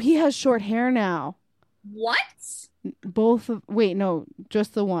else. Oh, he has short hair now. What? Wait, no,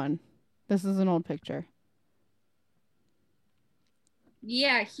 just the one. This is an old picture.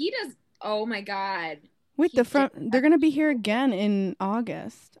 Yeah, he does. Oh my God. Wait, they're going to be here again in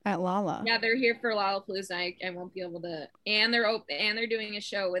August at Lala. Yeah, they're here for Lollapalooza. I won't be able to. And they're doing a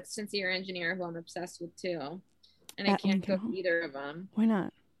show with Sincere Engineer, who I'm obsessed with too. and I At can't Lincoln go Hall. to either of them. Why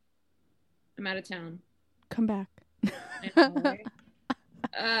not? I'm out of town. Come back. I know, right?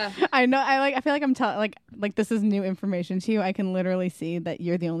 I know. I feel like I'm telling like this is new information to you. I can literally see that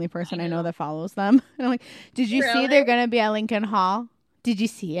you're the only person I know that follows them. And I'm like, did you see Really? they're gonna be at Lincoln Hall? Did you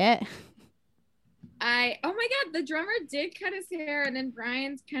see it? Oh my God, the drummer did cut his hair, and then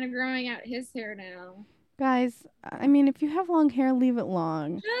Brian's kind of growing out his hair now. Guys, I mean, if you have long hair, leave it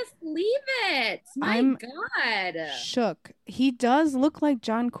long. Just leave it. My I'm God. Shook. He does look like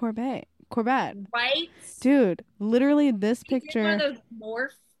John Corbett. Right? Dude, literally this He did picture. one of those morph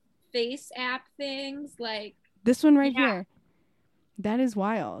face app things. Like, This one right Yeah. here. That is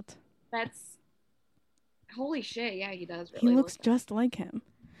wild. that's holy shit. Yeah, he does He really looks look just like him.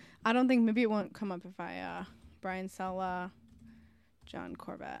 I don't think maybe it won't come up if I Brian Sella, John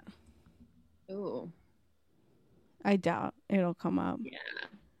Corbett. Ooh. I doubt it'll come up. Yeah.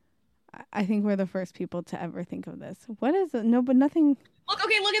 I think we're the first people to ever think of this. What is it? No, but nothing. Look at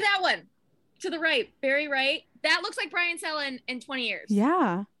that one. To the right, very right. That looks like Brian Sella in 20 years.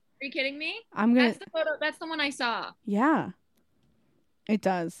 Yeah. Are you kidding me? I'm gonna. That's the photo. That's the one I saw. Yeah. It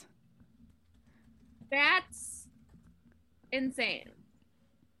does. That's insane.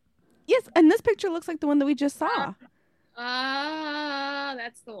 Yes, and this picture looks like the one that we just saw.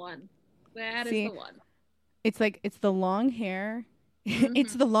 That's the one. That See? is the one. It's like it's the long hair. Mm-hmm.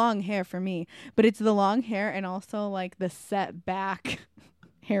 It's the long hair for me, but it's the long hair and also like the set back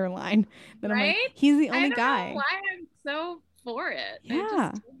hairline. That I'm like, Right? he's the I only don't guy. know why I'm so for it. I Yeah.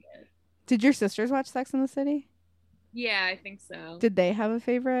 just dig it. Did your sisters watch Sex in the City? Yeah, I think so. Did they have a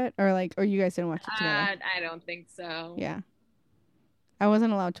favorite, or you guys didn't watch it together? I don't think so. Yeah. I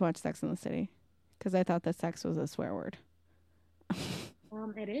wasn't allowed to watch Sex in the City because I thought that sex was a swear word.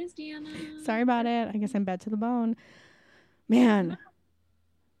 It is, Deanna. Sorry about it. I guess I'm bad to the bone. Man.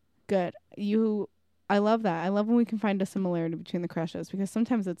 Good. I love that. I love when we can find a similarity between the crushes, because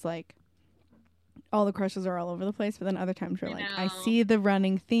sometimes it's like all the crushes are all over the place, but then other times you're I like, know. I see the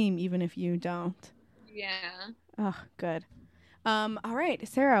running theme even if you don't. Yeah. Oh, good. All right,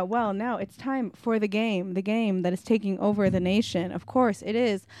 Sarah. Well, now it's time for the game that is taking over the nation. Of course, it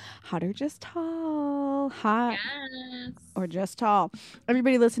is Hot or Just Tall. Hot Yes. or Just Tall.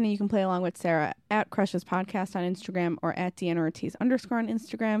 Everybody listening, you can play along with Sarah at Crushes Podcast on Instagram or at Deanna Ortiz _ on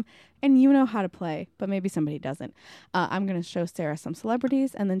Instagram. And you know how to play, but maybe somebody doesn't. I'm going to show Sarah some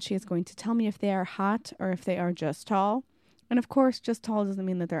celebrities, and then she is going to tell me if they are hot or if they are just tall. And of course, just tall doesn't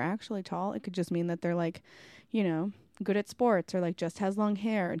mean that they're actually tall. It could just mean that they're like, good at sports, or like just has long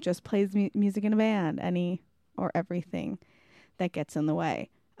hair, just plays music in a band, any or everything that gets in the way.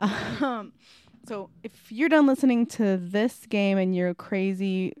 So if you're done listening to this game and you're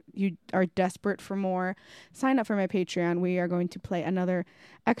crazy, you are desperate for more, sign up for my Patreon. We are going to play another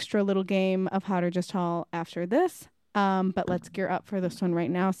extra little game of Hot or Just Tall after this. But let's gear up for this one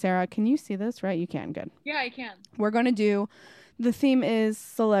right now. Sarah, can you see this? Right? You can. Good. Yeah, I can. We're going to do, the theme is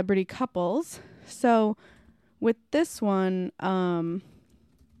celebrity couples. So with this one,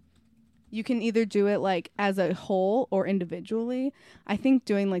 you can either do it like as a whole or individually. I think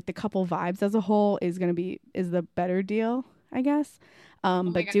doing like the couple vibes as a whole is the better deal, I guess. But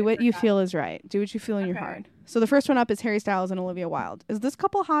God, do I what you forgot. feel is right. Do what you feel in your Okay. heart. So the first one up is Harry Styles and Olivia Wilde. Is this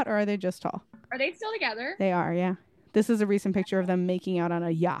couple hot or are they just tall? Are they still together? They are, yeah. This is a recent picture of them making out on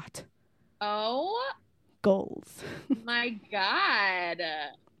a yacht. Oh Goals. my God.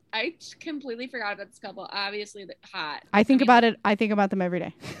 I completely forgot about this couple. Obviously, hot. I think mean, about it. I think about them every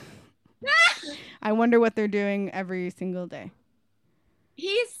day. I wonder what they're doing every single day.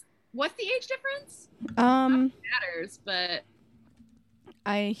 What's the age difference? Matters, but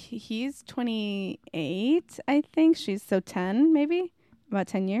He's 28, I think. She's 10, maybe about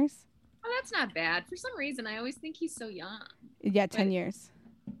 10 years. oh, that's not bad. For some reason, I always think he's so young. Yeah, 10 But- years.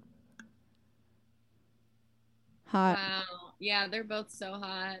 Hot. Wow. Yeah, they're both so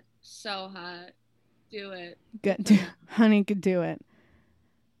hot. So hot. Do it. Good. Honey could do it.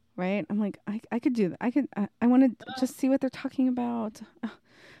 Right? I'm like, I could do that. I want to just see what they're talking about.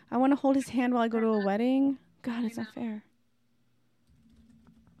 I want to hold his hand while I go to a wedding. God, it's not fair.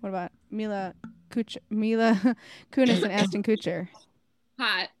 What about Mila Kunis and Ashton Kutcher?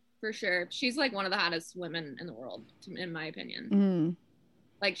 Hot, for sure. She's like one of the hottest women in the world, in my opinion. Mm.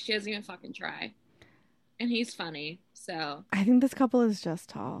 Like, she doesn't even fucking try. And he's funny, so. I think this couple is just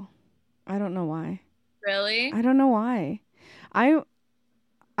tall. I don't know why. Really? I don't know why.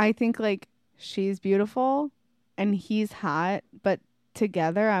 I think like she's beautiful and he's hot, but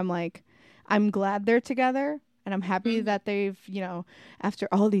together I'm glad they're together and I'm happy that they've, after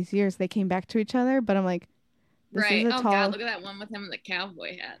all these years they came back to each other, but I'm like, This right. is a Oh tall. God, look at that one with him in the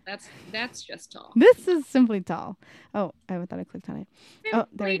cowboy hat. That's just tall. This is simply tall. Oh, I thought I clicked on it. Oh,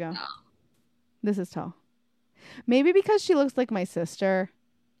 there we Simply go. tall. This is tall. Maybe because she looks like my sister.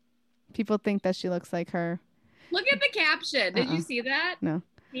 People think that she looks like her. Look at the caption. Did you see that? No.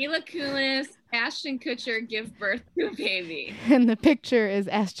 Mila Kunis, Ashton Kutcher give birth to a baby. And the picture is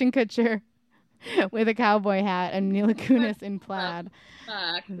Ashton Kutcher with a cowboy hat and Mila Kunis in plaid.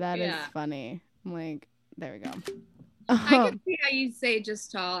 Fuck. That is yeah. funny. I'm like, there we go. I can see how you say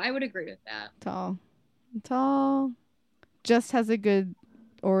just tall. I would agree with that. Tall. Just has a good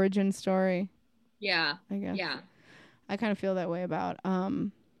origin story. Yeah. I guess. Yeah. I kind of feel that way about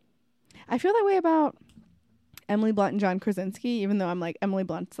I feel that way about Emily Blunt and John Krasinski, even though I'm like, Emily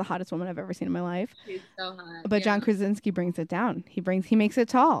Blunt's the hottest woman I've ever seen in my life. She's so hot. But John Krasinski brings it down. He makes it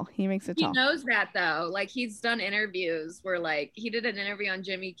tall. He knows that though. Like he's done interviews where like he did an interview on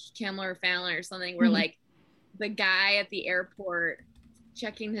Jimmy Kimmel or Fallon or something where like the guy at the airport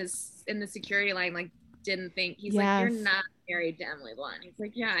checking in the security line like didn't think he's like, you're not married to Emily Blunt. He's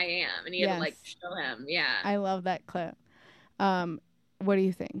like, yeah, I am. And he had to like show him. Yeah. I love that clip. What do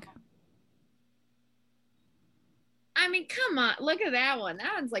you think? I mean, come on. Look at that one.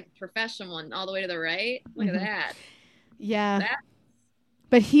 That one's like a professional one all the way to the right. Look at that. Yeah.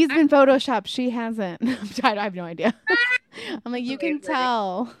 But he's been photoshopped. She hasn't. I have no idea. I'm like, you can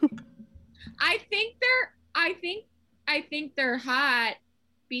tell. I think they're hot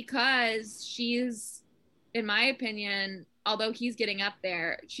because she's, in my opinion, although he's getting up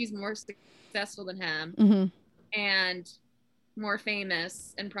there, she's more successful than him and more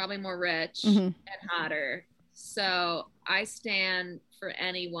famous and probably more rich and hotter. So I stand for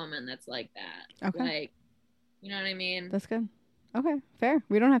any woman that's like that. Okay. Like, you know what I mean? That's good. Okay, fair.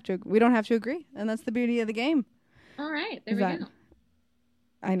 We don't have to agree, and that's the beauty of the game. All right, there we go.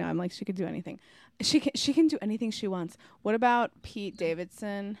 I know. I'm like, she could do anything. She can do anything she wants. What about Pete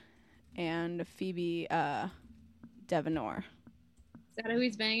Davidson and Phoebe Devanore? Is that who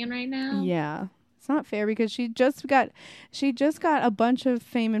he's banging right now? Yeah. It's not fair because she just got a bunch of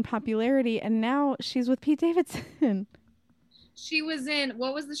fame and popularity, and now she's with Pete Davidson. She was in,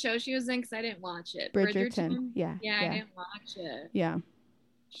 what was the show she was in? Because I didn't watch it. Bridgerton. Yeah. I didn't watch it. Yeah.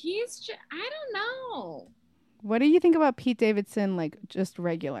 He's just, I don't know. What do you think about Pete Davidson, like just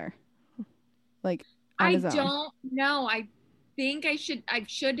regular, like on his own? I don't know. I think I should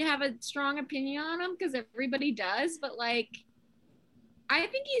have a strong opinion on him because everybody does, but like, I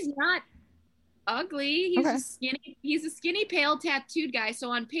think he's not ugly. He's a skinny, pale, tattooed guy.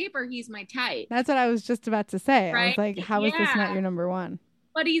 So on paper, he's my type. That's what I was just about to say. Right? I was like, how is this not your number one?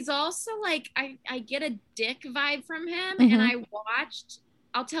 But he's also like, I get a dick vibe from him. And I watched,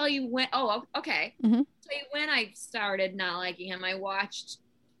 I'll tell you when, okay. I'll tell you when I started not liking him. I watched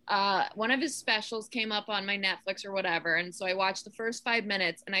one of his specials came up on my Netflix or whatever. And so I watched the first 5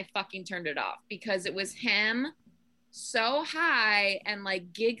 minutes and I fucking turned it off because it was him so high and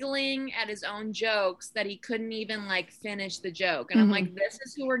like giggling at his own jokes that he couldn't even like finish the joke. And I'm like, this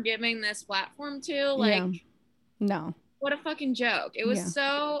is who we're giving this platform to? Like, no. What a fucking joke. It was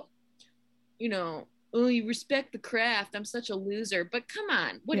so, oh, you respect the craft. I'm such a loser. But come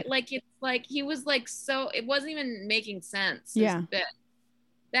on. Like, it's like, he was like, so, it wasn't even making sense. Yeah.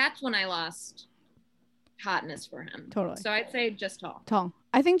 That's when I lost hotness for him. Totally. So I'd say just tall. Tall.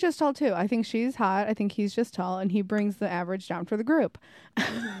 I think just tall too. I think she's hot. I think he's just tall, and he brings the average down for the group.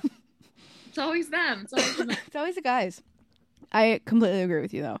 It's always them. It's always the guys. I completely agree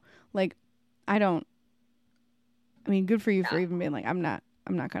with you though. Like, good for you for even being like, I'm not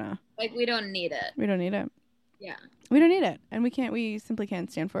gonna. Like, we don't need it. We don't need it. Yeah. We don't need it. And we simply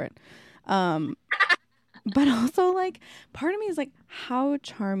can't stand for it. But also, like, part of me is like, how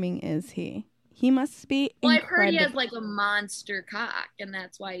charming is he? He must be incredible. I've heard he has like a monster cock, and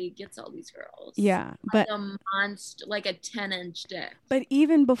that's why he gets all these girls. Yeah, but like a monster, like a 10-inch dick. But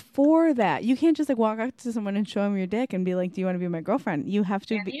even before that, you can't just like walk up to someone and show him your dick and be like, "Do you want to be my girlfriend?" You have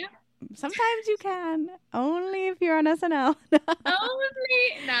to be. Sometimes you can, only if you're on SNL.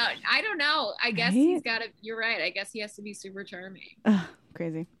 Only no, I don't know. I guess he's got to. You're right. I guess he has to be super charming.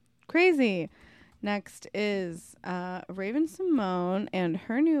 Crazy. Next is Raven-Symoné and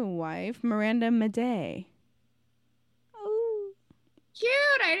her new wife, Miranda Madej. Oh. Cute.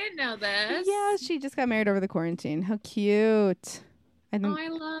 I didn't know this. Yeah, she just got married over the quarantine. How cute. I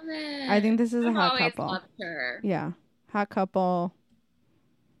love it. I think this is a hot couple. couple. Loved her. Yeah. Hot couple.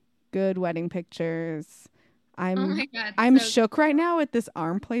 Good wedding pictures. I'm shook right now with this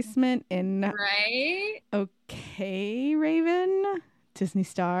arm placement in. Right? Okay, Raven. Disney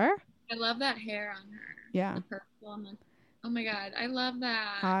star. I love that hair on her. Yeah. The purple and oh my God. I love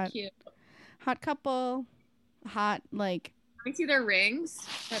that. Hot. Cute. Hot couple. Hot, like. Can we see their rings?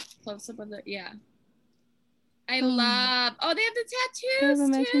 That's close up of the I Oh. love. Oh, they have the tattoos. They have a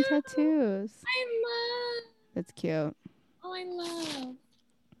matching too. tattoos. I love. That's cute. Oh, I love.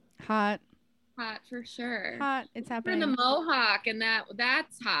 Hot. Hot for sure. Hot. It's For happening. the mohawk and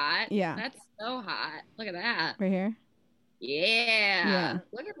that's hot. Yeah. That's so hot. Look at that. Right here. Yeah.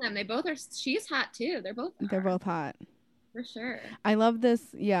 Look at them. They both are. She's hot too. They're both. They're both hot. For sure. I love this.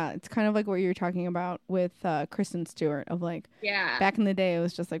 Yeah, it's kind of like what you were talking about with Kristen Stewart of like, Yeah. back in the day, it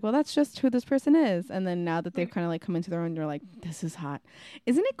was just like, well, that's just who this person is. And then now that they've kind of like come into their own, you're like, this is hot.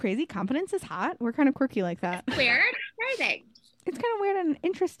 Isn't it crazy? Confidence is hot. We're kind of quirky like that. It's weird. Crazy. It's kind of weird and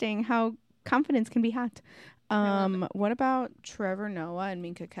interesting how confidence can be hot. What about Trevor Noah and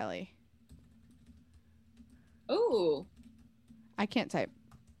Minka Kelly? Oh. I can't type.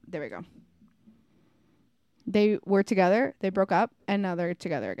 There we go. They were together, they broke up, and now they're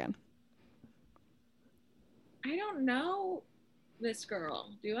together again. I don't know this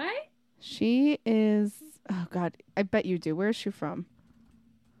girl. Do I? She is, oh God, I bet you do. Where is she from?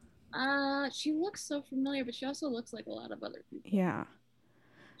 She looks so familiar, but she also looks like a lot of other people. Yeah.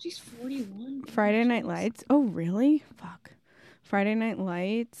 She's 41. Friday Night Lights. Oh, really? Fuck. Friday Night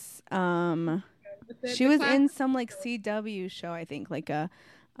Lights. She was in some like CW show, I think, like a,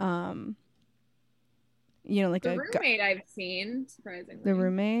 you know, like the roommate I've seen, surprisingly. The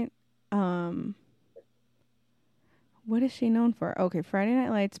Roommate. What is she known for? Okay, Friday Night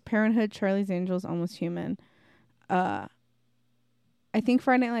Lights, Parenthood, Charlie's Angels, Almost Human. I think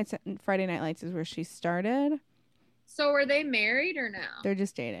Friday Night Lights is where she started. So were they married or no? They're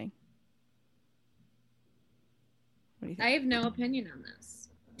just dating. What do you think? I have no opinion on this.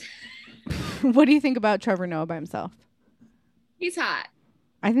 What do you think about Trevor Noah by himself? He's hot.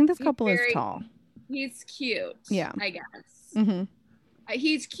 I think this couple is tall. He's cute. Yeah. I guess. Mm-hmm.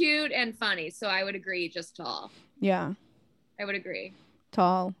 He's cute and funny, so I would agree just tall. Yeah. I would agree.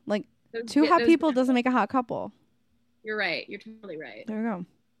 Tall. Like, two hot people doesn't make a hot couple. You're right. You're totally right. There we go.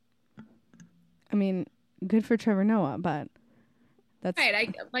 I mean, good for Trevor Noah, but that's...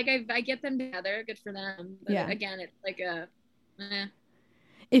 Right. I get them together. Good for them. But yeah. Again, it's like a...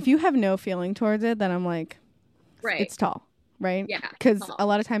 If you have no feeling towards it, then I'm like... Right. It's tall. Right? Yeah. Because a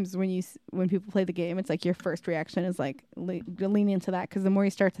lot of times when people play the game, it's like your first reaction is like lean into that. Because the more you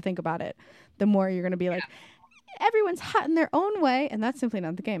start to think about it, the more you're going to be like, everyone's hot in their own way. And that's simply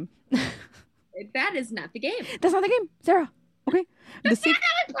not the game. That is not the game. That's not the game, Sarah. Okay. The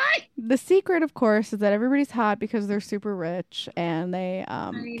secret, of course, is that everybody's hot because they're super rich and they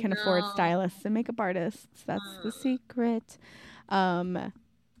can afford stylists and makeup artists. That's the secret.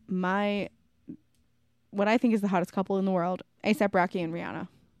 What I think is the hottest couple in the world, A$AP Rocky and Rihanna.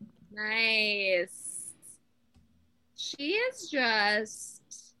 Nice. She is just...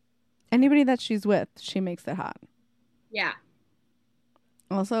 Anybody that she's with, she makes it hot. Yeah.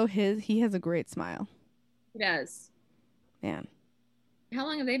 Also, he has a great smile. He does. Man. How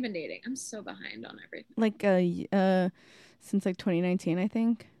long have they been dating? I'm so behind on everything. Like, since like 2019, I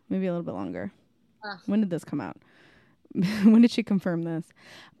think. Maybe a little bit longer. Ugh. When did this come out? When did she confirm this?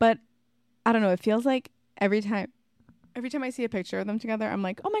 But I don't know. It feels like every time I see a picture of them together, I'm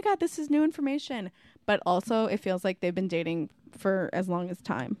like, oh my God, this is new information. But also it feels like they've been dating for as long as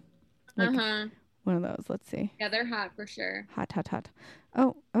time. Like, one of those. Let's see. Yeah, they're hot for sure. Hot.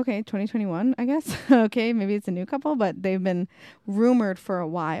 Oh, okay. 2021, I guess. Okay. Maybe it's a new couple, but they've been rumored for a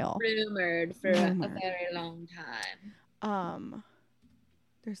while. Rumored for a very long time.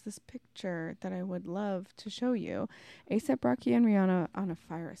 There's this picture that I would love to show you. A$AP Rocky and Rihanna on a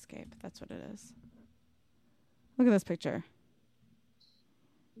fire escape. That's what it is. Look at this picture.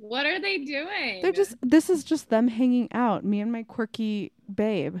 What are they doing? This is just them hanging out. Me and my quirky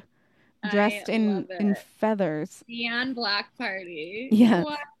babe. Dressed in feathers. Neon black party. Yeah.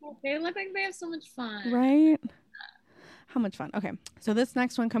 Wow. They look like they have so much fun. Right? How much fun. Okay. So this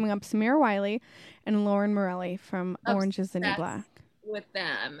next one coming up, Samira Wiley and Lauren Morelli from Orange is the New Black. With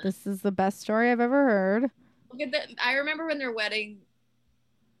them. This is the best story I've ever heard. Look at that. I remember when their wedding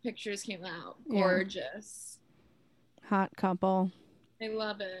pictures came out. Gorgeous. Yeah. Hot couple. I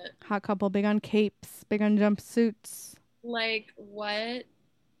love it. Hot couple, big on capes, big on jumpsuits. Like, what?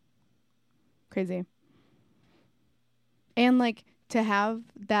 Crazy. And like to have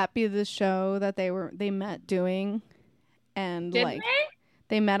that be the show that they met doing, and Did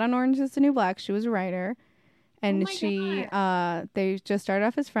they met on Orange is the New Black. She was a writer, and God. they just started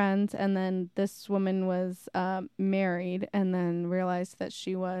off as friends, and then this woman was married, and then realized that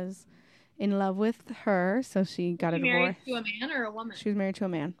she was in love with her, so she got a divorce. Married to a man or a woman? She was married to a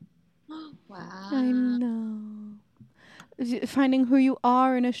man. Wow. I know. Finding who you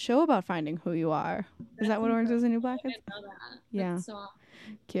are in a show about finding who you are. Is that what Orange is the New Black I is? didn't know that. Yeah. That's so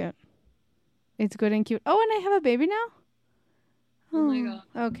awesome. Cute. It's good and cute. Oh, and I have a baby now? Oh my God.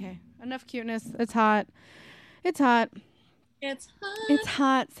 Okay. Enough cuteness. It's hot. It's hot. It's hot. It's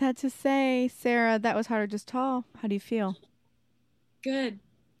hot. Sad to say. Sarah, that was Hot or Just Tall. How do you feel? Good.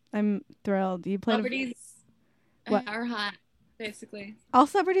 I'm thrilled. You played. Celebrities What? are hot, basically. All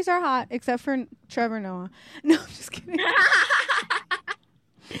celebrities are hot except for Trevor Noah. No, I'm just kidding.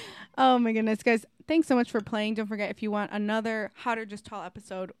 Oh my goodness, guys. Thanks so much for playing. Don't forget, if you want another Hot or Just Tall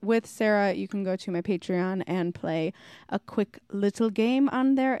episode with Sarah, you can go to my Patreon and play a quick little game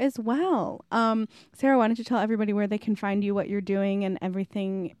on there as well. Sarah, why don't you tell everybody where they can find you, what you're doing, and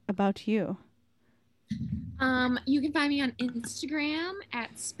everything about you? You can find me on Instagram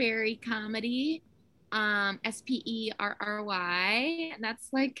at Sperry Comedy, SPERRY, and that's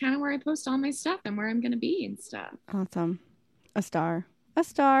like kind of where I post all my stuff and where I'm gonna be and stuff. Awesome. A star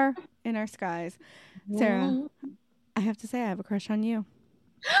in our skies. Sarah, I have to say I have a crush on you.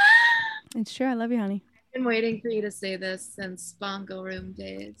 It's true. I love you, honey. I've been waiting for you to say this since Bongo Room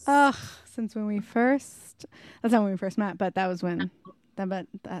days. Ugh, since when we first, that's not when we first met, but that was when, that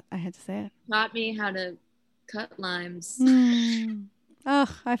I had to say it. Taught me how to cut limes. Ugh,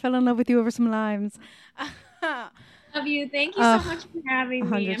 I fell in love with you over some limes. Love you. Thank you so much for having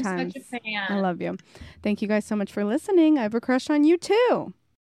me. 100 I'm times. such a fan. I love you. Thank you guys so much for listening. I have a crush on you too.